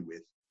help you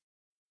with,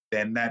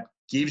 then that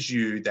gives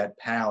you that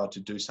power to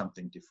do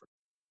something different.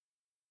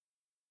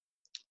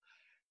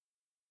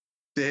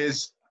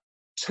 There's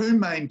two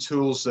main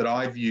tools that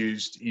I've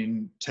used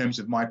in terms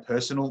of my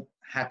personal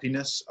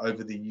happiness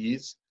over the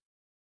years.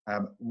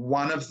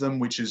 One of them,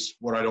 which is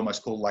what I'd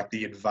almost call like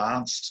the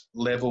advanced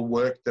level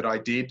work that I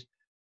did,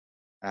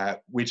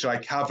 which I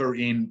cover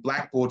in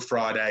Blackboard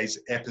Fridays,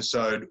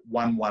 episode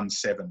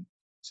 117.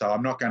 So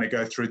I'm not going to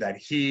go through that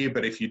here,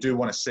 but if you do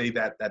want to see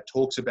that, that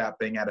talks about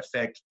being at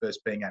effect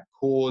versus being at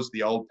cause,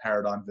 the old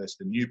paradigm versus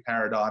the new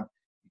paradigm.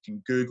 You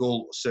can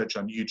Google or search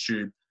on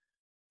YouTube,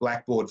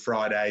 Blackboard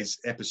Fridays,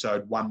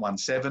 episode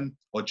 117,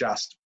 or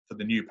just for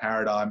the new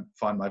paradigm,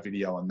 find my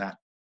video on that.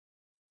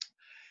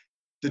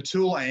 The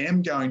tool I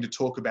am going to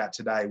talk about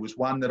today was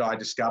one that I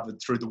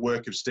discovered through the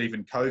work of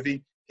Stephen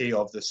Covey, he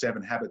of the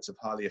 7 Habits of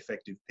Highly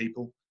Effective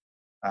People.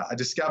 I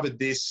discovered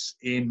this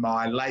in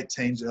my late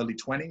teens, early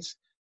 20s,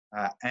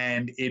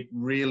 and it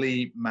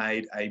really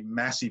made a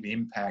massive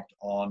impact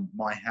on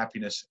my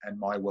happiness and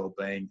my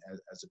well-being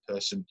as a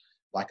person.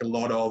 Like a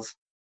lot of,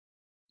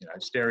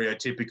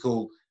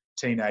 stereotypical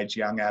teenage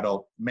young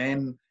adult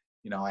men,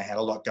 I had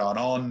a lot going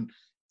on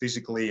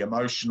physically,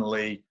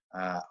 emotionally.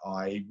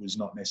 I was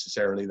not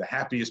necessarily the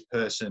happiest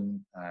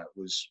person,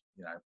 was,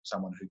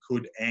 someone who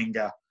could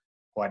anger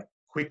quite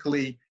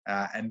quickly.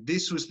 And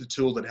this was the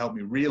tool that helped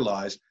me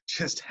realize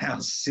just how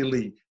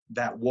silly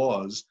that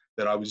was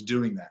that I was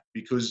doing that,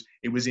 because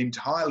it was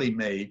entirely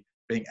me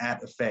being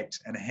at effect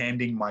and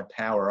handing my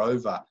power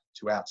over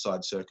to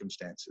outside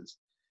circumstances.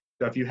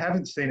 So if you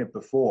haven't seen it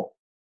before,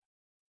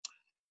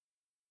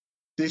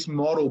 this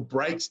model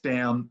breaks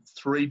down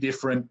 3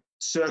 different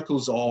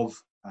circles of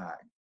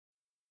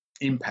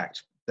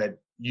impact that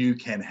you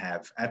can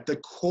have. At the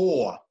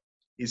core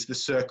is the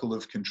circle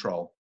of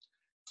control.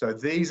 So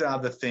these are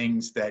the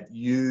things that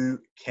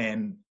you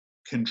can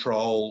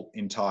control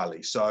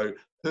entirely. So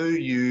who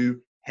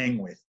you hang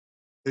with,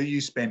 who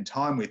you spend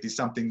time with is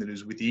something that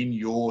is within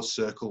your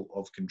circle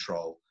of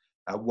control.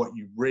 What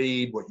you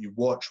read, what you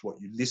watch,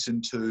 what you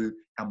listen to,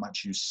 how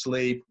much you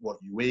sleep, what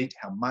you eat,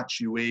 how much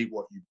you eat,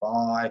 what you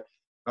buy,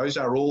 those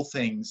are all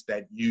things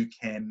that you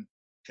can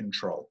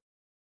control.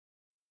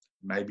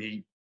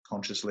 Maybe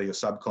consciously or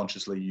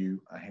subconsciously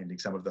you are handing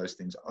some of those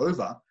things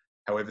over.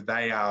 However,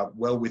 they are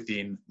well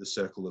within the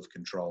circle of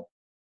control.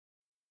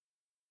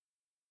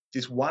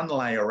 This one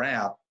layer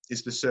out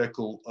is the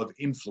circle of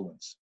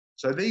influence.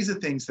 So these are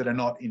things that are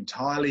not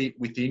entirely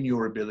within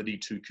your ability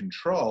to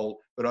control,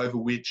 but over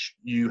which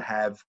you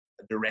have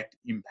a direct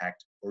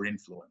impact or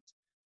influence.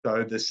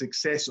 So the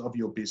success of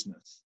your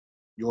business,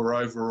 your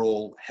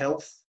overall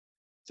health,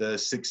 the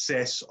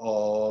success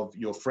of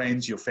your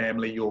friends, your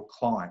family, your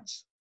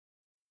clients.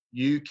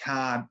 You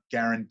can't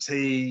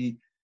guarantee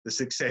the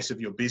success of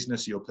your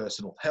business, your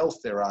personal health.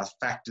 There are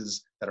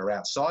factors that are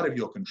outside of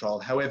your control.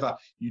 However,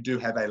 you do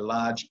have a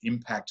large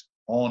impact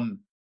on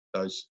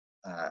those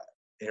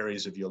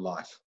areas of your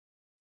life.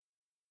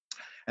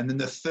 And then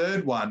the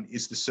third one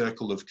is the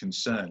circle of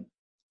concern.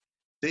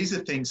 These are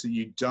things that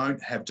you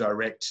don't have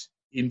direct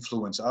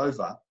influence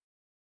over,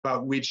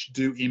 but which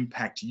do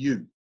impact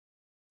you.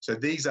 So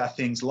these are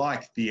things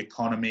like the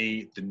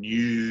economy, the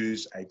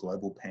news, a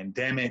global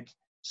pandemic,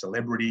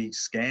 celebrity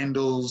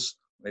scandals,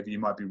 whatever you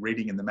might be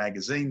reading in the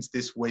magazines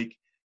this week.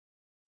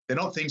 They're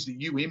not things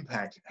that you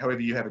impact. However,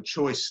 you have a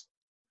choice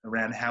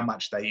around how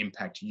much they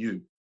impact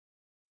you.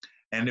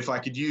 And if I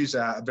could use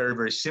a very,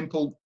 very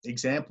simple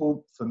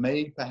example for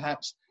me,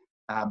 perhaps,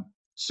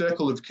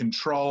 circle of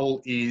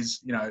control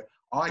is,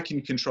 I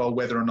can control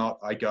whether or not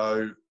I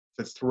go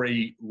for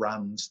 3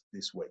 runs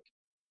this week.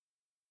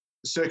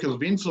 The circle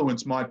of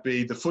influence might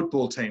be the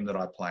football team that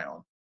I play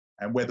on.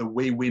 and whether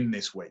we win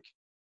this week.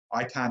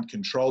 I can't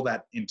control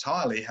that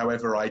entirely.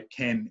 However, I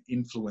can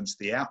influence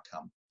the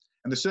outcome.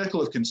 And the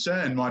circle of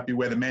concern might be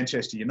whether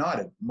Manchester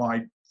United,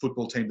 my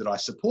football team that I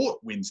support,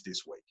 wins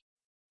this week.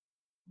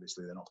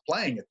 Obviously, they're not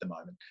playing at the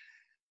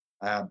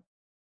moment.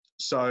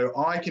 So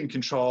I can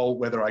control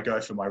whether I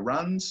go for my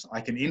runs.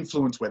 I can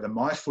influence whether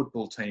my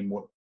football team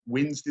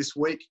wins this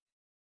week.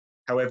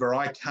 However,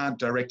 I can't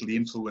directly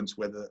influence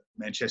whether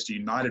Manchester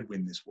United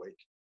win this week.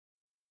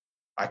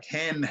 I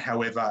can,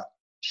 however,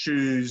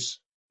 choose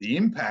the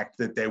impact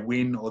that their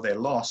win or their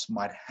loss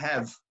might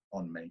have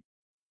on me.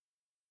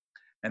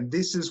 And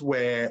this is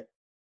where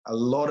a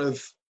lot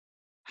of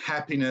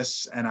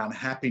happiness and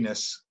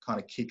unhappiness kind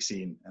of kicks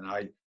in. And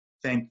I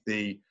thank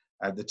the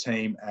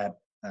team at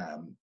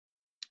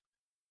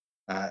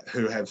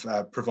who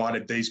have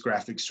provided these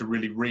graphics to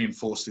really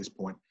reinforce this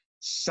point.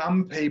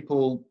 Some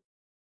people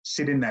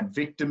sit in that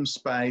victim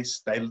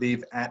space. They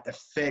live at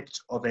effect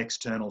of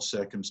external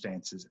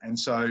circumstances. And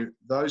so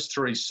those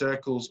three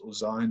circles or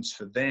zones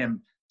for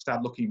them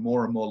start looking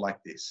more and more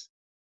like this.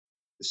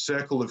 The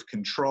circle of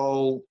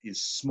control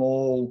is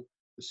small.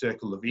 The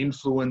circle of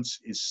influence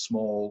is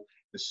small.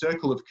 The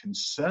circle of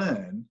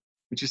concern,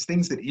 which is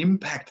things that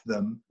impact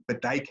them,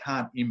 but they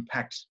can't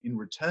impact in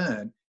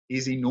return,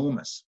 is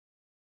enormous.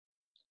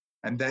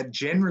 And that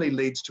generally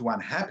leads to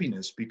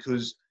unhappiness,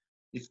 because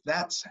if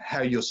that's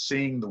how you're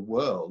seeing the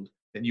world,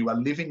 then you are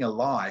living a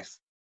life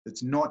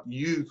that's not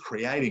you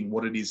creating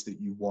what it is that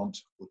you want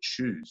or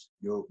choose.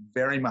 You're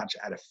very much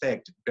at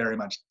effect, very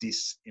much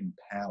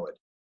disempowered.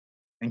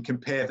 And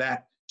compare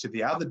that to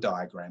the other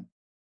diagram,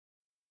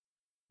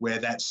 where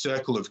that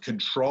circle of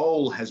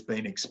control has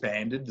been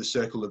expanded, the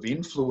circle of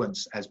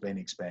influence has been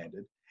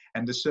expanded,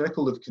 and the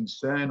circle of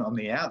concern on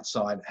the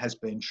outside has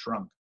been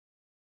shrunk.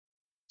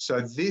 So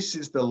this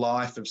is the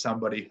life of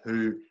somebody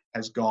who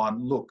has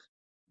gone, look,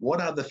 what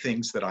are the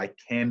things that I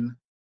can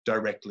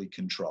directly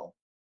control?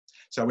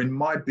 So in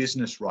my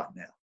business right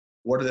now,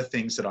 what are the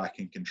things that I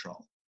can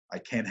control? I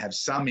can have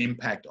some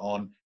impact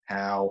on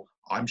how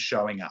I'm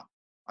showing up.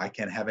 I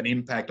can have an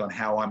impact on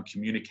how I'm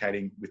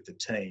communicating with the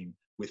team,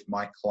 with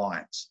my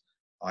clients.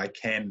 I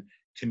can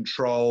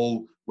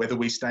control whether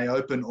we stay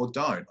open or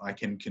don't. I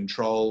can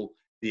control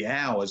the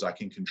hours. I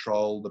can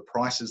control the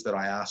prices that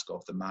I ask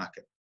of the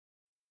market.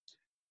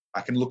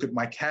 I can look at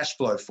my cash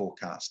flow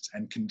forecasts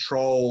and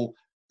control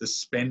the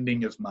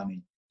spending of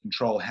money,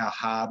 control how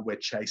hard we're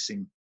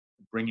chasing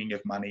the bringing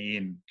of money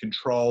in,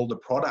 control the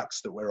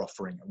products that we're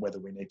offering and whether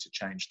we need to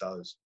change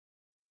those.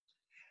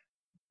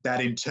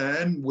 That in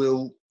turn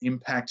will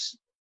impact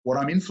what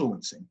I'm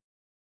influencing.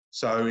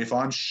 So if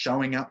I'm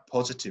showing up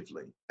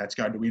positively, that's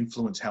going to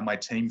influence how my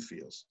team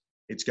feels.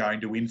 It's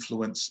going to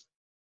influence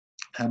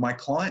how my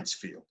clients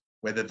feel,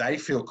 whether they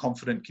feel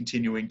confident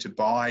continuing to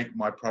buy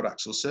my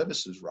products or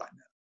services right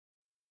now.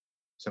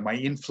 So my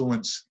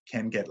influence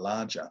can get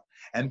larger.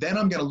 And then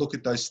I'm going to look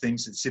at those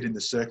things that sit in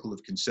the circle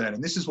of concern.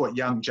 And this is what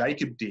young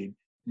Jacob did.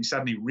 He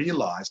suddenly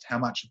realized how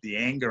much of the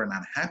anger and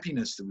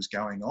unhappiness that was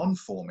going on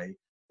for me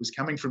was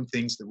coming from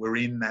things that were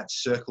in that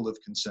circle of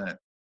concern.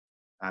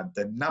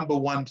 The number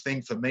one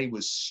thing for me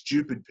was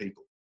stupid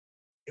people.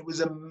 It was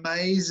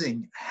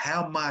amazing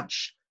how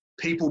much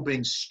people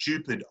being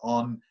stupid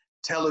on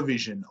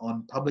television,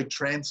 on public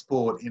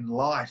transport, in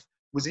life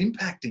was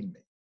impacting me.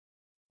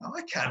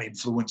 I can't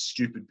influence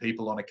stupid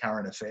people on a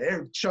current affair.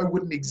 The show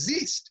wouldn't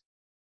exist.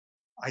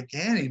 I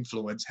can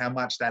influence how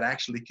much that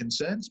actually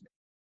concerns me.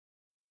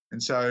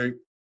 And so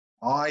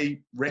I,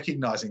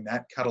 recognizing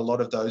that, cut a lot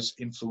of those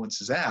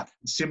influences out.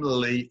 And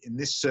similarly, in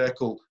this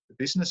circle, the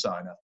business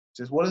owner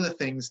says, what are the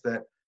things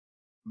that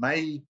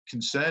may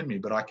concern me,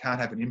 but I can't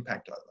have an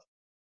impact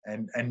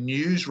over? And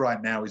news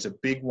right now is a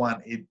big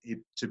one. It,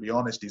 to be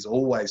honest, is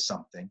always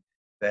something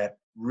that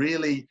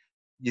really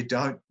you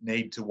don't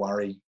need to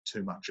worry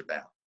too much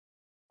about.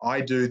 I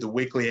do the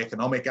weekly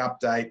economic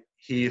update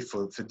here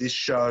for this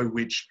show,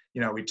 which,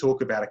 you know, we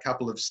talk about a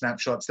couple of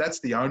snapshots. That's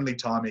the only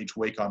time each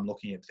week I'm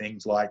looking at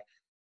things like,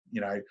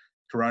 you know,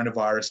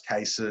 coronavirus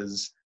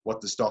cases, what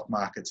the stock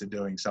markets are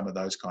doing, some of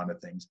those kind of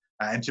things.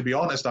 And to be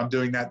honest, I'm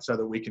doing that so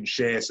that we can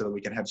share, so that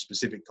we can have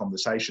specific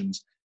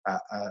conversations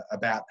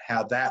about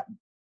how that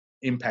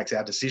impacts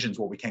our decisions,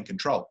 what we can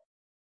control.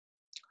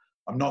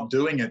 I'm not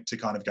doing it to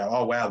kind of go,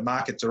 oh, wow, the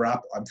markets are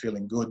up, I'm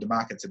feeling good. The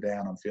markets are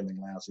down, I'm feeling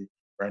lousy,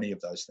 or any of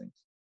those things.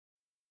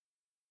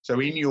 So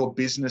in your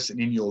business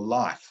and in your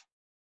life,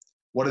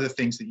 what are the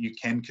things that you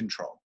can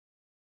control?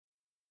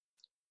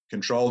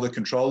 Control the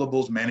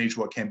controllables, manage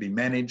what can be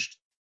managed,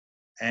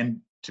 and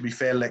to be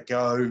fair, let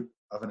go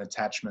of an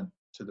attachment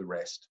to the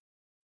rest.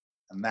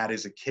 And that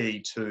is a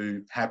key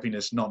to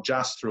happiness, not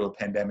just through a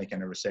pandemic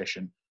and a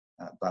recession,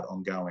 but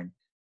ongoing.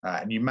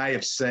 And you may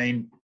have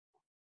seen,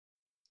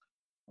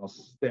 I'll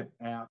step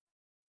out,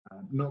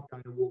 not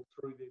going to walk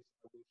through this,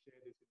 I will share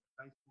this in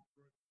the Facebook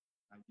group.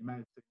 You may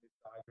have seen this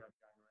diagram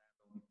going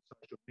around on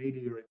social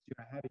media. It's, you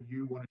know, how do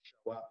you want to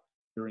show up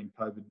during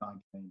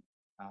COVID-19? And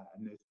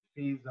there's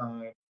the fear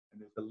zone,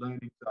 and there's the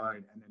learning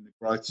zone, and then the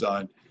growth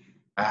zone.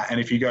 And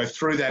if you go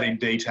through that in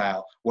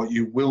detail, what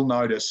you will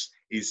notice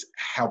is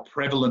how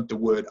prevalent the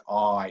word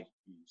I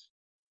is.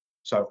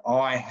 So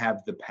I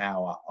have the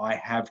power, I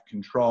have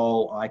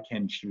control, I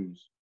can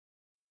choose.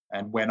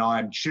 And when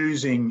I'm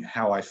choosing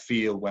how I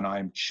feel, when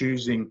I'm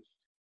choosing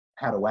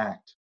how to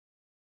act,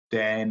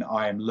 then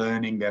I am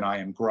learning, then I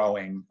am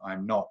growing.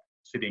 I'm not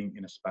sitting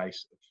in a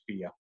space of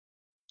fear.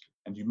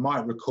 And you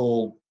might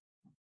recall,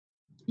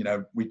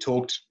 we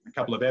talked a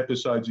couple of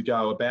episodes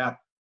ago about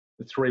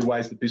the 3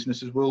 ways that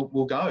businesses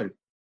will go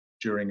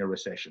during a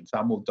recession.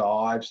 Some will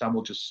dive, some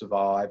will just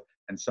survive,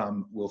 and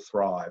some will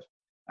thrive.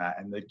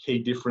 And the key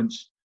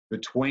difference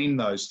between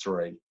those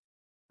 3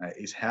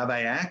 is how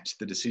they act,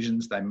 the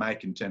decisions they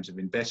make in terms of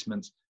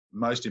investments,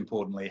 most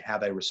importantly, how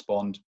they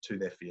respond to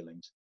their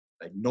feelings.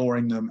 Are they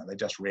ignoring them? Are they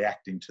just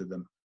reacting to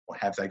them? Or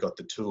have they got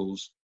the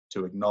tools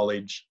to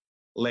acknowledge,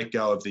 let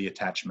go of the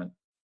attachment?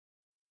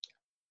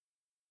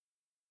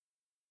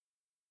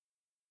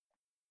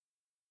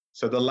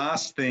 So the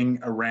last thing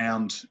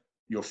around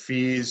your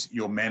fears,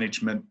 your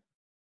management,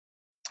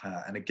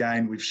 and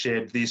again, we've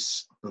shared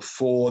this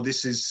before.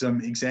 This is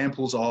some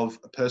examples of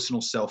a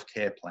personal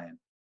self-care plan.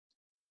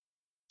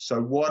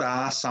 So what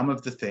are some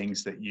of the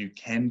things that you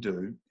can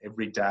do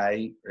every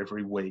day,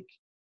 every week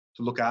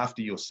to look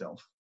after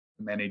yourself,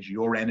 to manage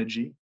your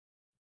energy,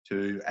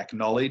 to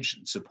acknowledge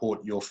and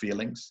support your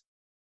feelings?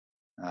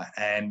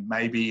 And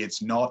maybe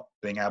it's not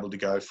being able to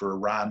go for a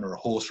run or a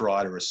horse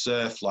ride or a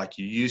surf like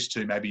you used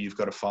to. Maybe you've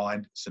got to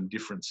find some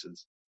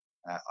differences.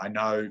 I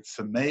know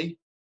for me,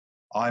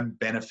 I'm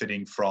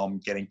benefiting from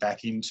getting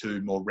back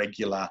into more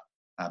regular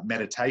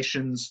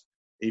meditations,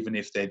 even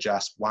if they're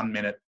just 1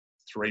 minute,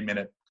 3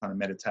 minute kind of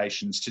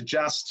meditations, to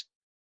just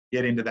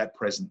get into that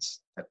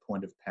presence, that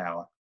point of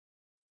power.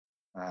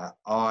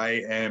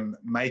 I am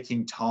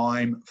making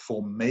time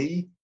for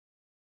me,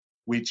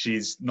 which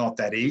is not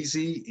that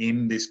easy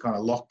in this kind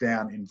of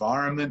lockdown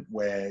environment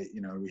where,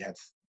 we have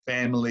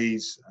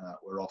families,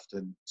 we're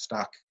often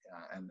stuck,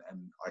 and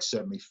I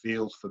certainly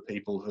feel for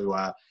people who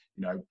are,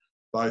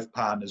 both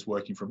partners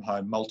working from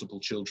home, multiple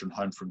children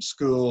home from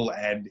school,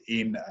 and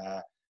in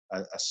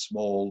a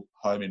small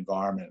home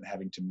environment and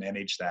having to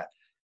manage that.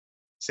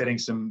 Setting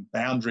some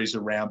boundaries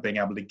around being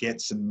able to get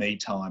some me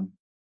time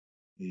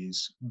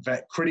is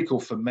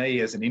critical for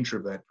me as an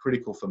introvert,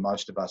 critical for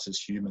most of us as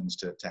humans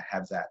to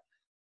have that.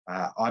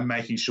 I'm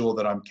making sure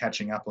that I'm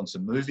catching up on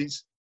some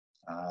movies.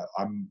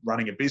 I'm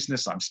running a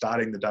business. I'm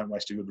starting the Don't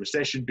Waste a Good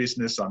Recession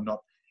business. I'm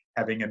not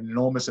having an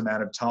enormous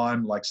amount of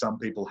time like some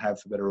people have,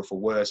 for better or for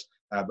worse,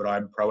 but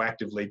I'm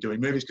proactively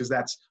doing movies because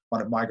that's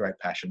one of my great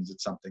passions.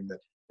 It's something that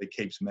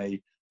keeps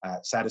me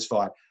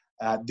satisfied.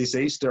 This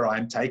Easter,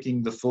 I'm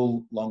taking the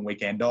full long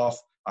weekend off.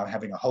 I'm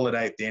having a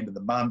holiday at the end of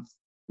the month,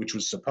 which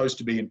was supposed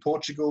to be in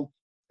Portugal.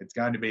 It's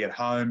going to be at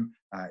home.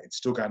 It's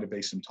still going to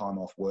be some time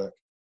off work.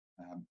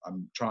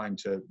 I'm trying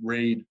to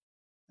read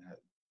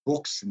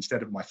books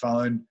instead of my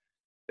phone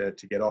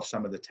to get off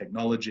some of the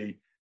technology.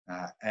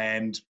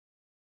 And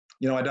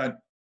I don't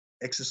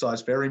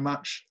exercise very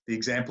much. The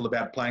example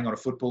about playing on a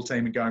football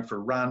team and going for a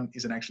run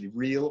isn't actually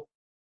real.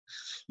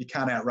 You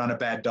can't outrun a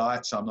bad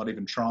diet, so I'm not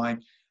even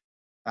trying.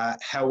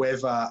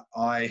 However,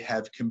 I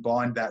have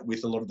combined that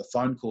with a lot of the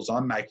phone calls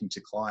I'm making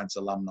to clients,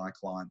 alumni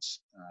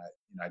clients,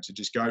 to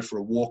just go for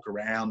a walk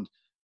around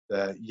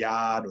the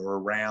yard or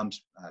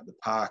around the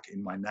park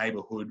in my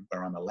neighbourhood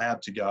where I'm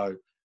allowed to go,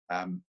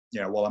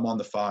 while I'm on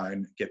the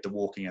phone, get the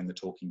walking and the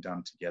talking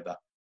done together.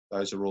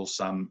 Those are all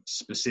some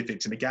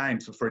specifics. And again,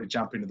 feel free to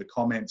jump into the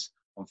comments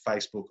on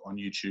Facebook, on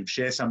YouTube,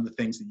 share some of the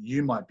things that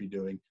you might be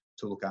doing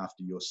to look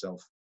after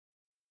yourself.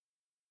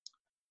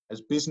 As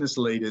business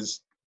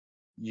leaders,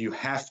 you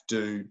have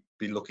to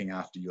be looking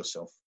after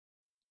yourself.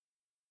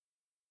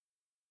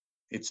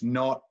 It's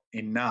not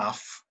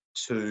enough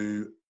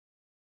to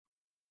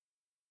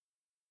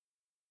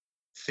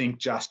think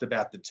just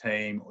about the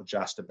team or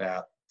just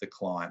about the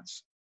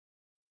clients,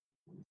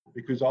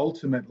 because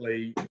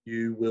ultimately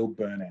you will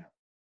burn out.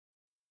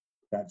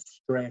 That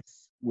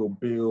stress will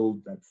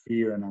build, that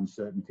fear and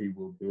uncertainty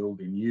will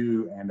build in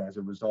you, and as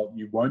a result,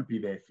 you won't be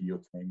there for your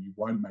team. You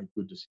won't make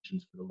good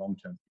decisions for the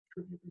long-term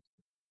future of your business,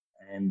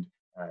 and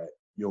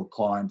your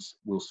clients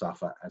will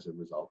suffer as a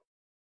result.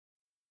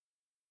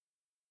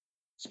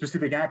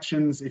 Specific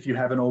actions, if you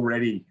haven't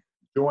already,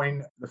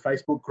 join the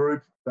Facebook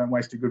group, Don't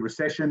Waste a Good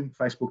Recession,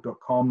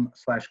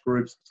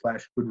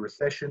 facebook.com/groups/Good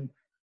Recession.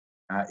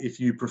 If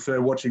you prefer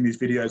watching these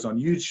videos on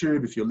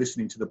YouTube, if you're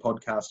listening to the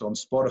podcast on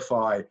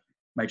Spotify,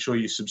 make sure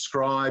you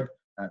subscribe,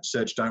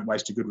 search Don't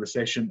Waste a Good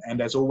Recession. And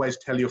as always,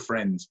 tell your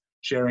friends.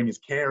 Sharing is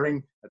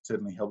caring. That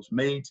certainly helps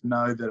me to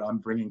know that I'm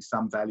bringing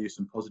some value,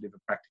 some positive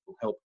and practical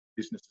help to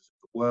businesses of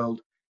the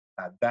world.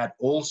 That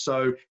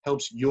also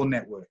helps your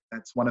network.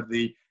 That's one of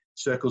the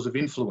circles of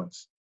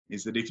influence,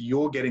 is that if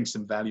you're getting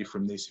some value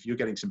from this, if you're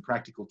getting some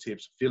practical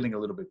tips, feeling a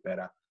little bit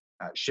better,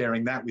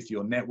 sharing that with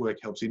your network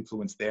helps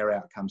influence their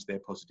outcomes, their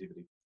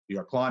positivity. You've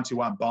got clients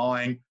who aren't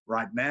buying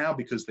right now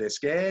because they're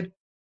scared.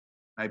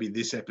 Maybe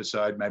this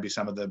episode, maybe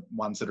some of the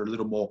ones that are a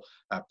little more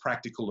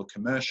practical or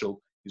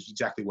commercial is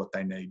exactly what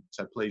they need.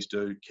 So please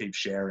do keep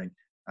sharing.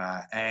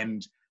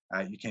 And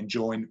you can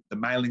join the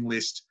mailing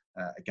list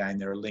Again,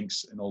 there are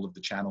links in all of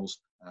the channels,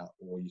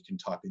 or you can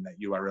type in that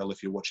URL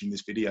if you're watching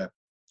this video.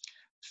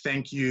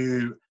 Thank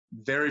you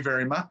very,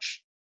 very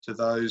much to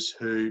those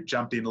who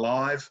jumped in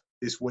live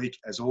this week,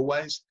 as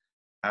always.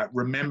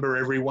 Remember,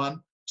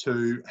 everyone,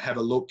 to have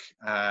a look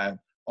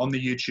on the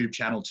YouTube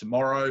channel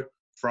tomorrow,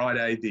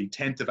 Friday, the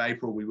 10th of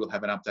April. We will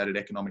have an updated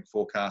economic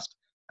forecast,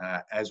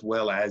 as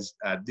well as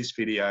this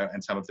video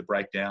and some of the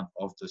breakdown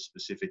of the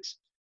specifics.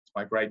 It's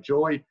my great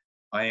joy.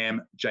 I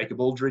am Jacob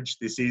Aldridge.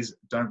 This is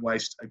Don't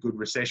Waste a Good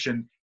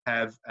Recession.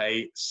 Have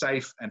a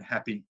safe and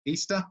happy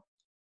Easter.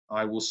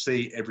 I will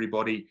see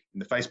everybody in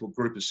the Facebook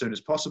group as soon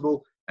as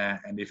possible,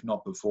 and if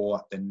not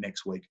before, then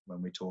next week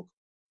when we talk.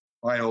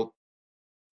 Bye all.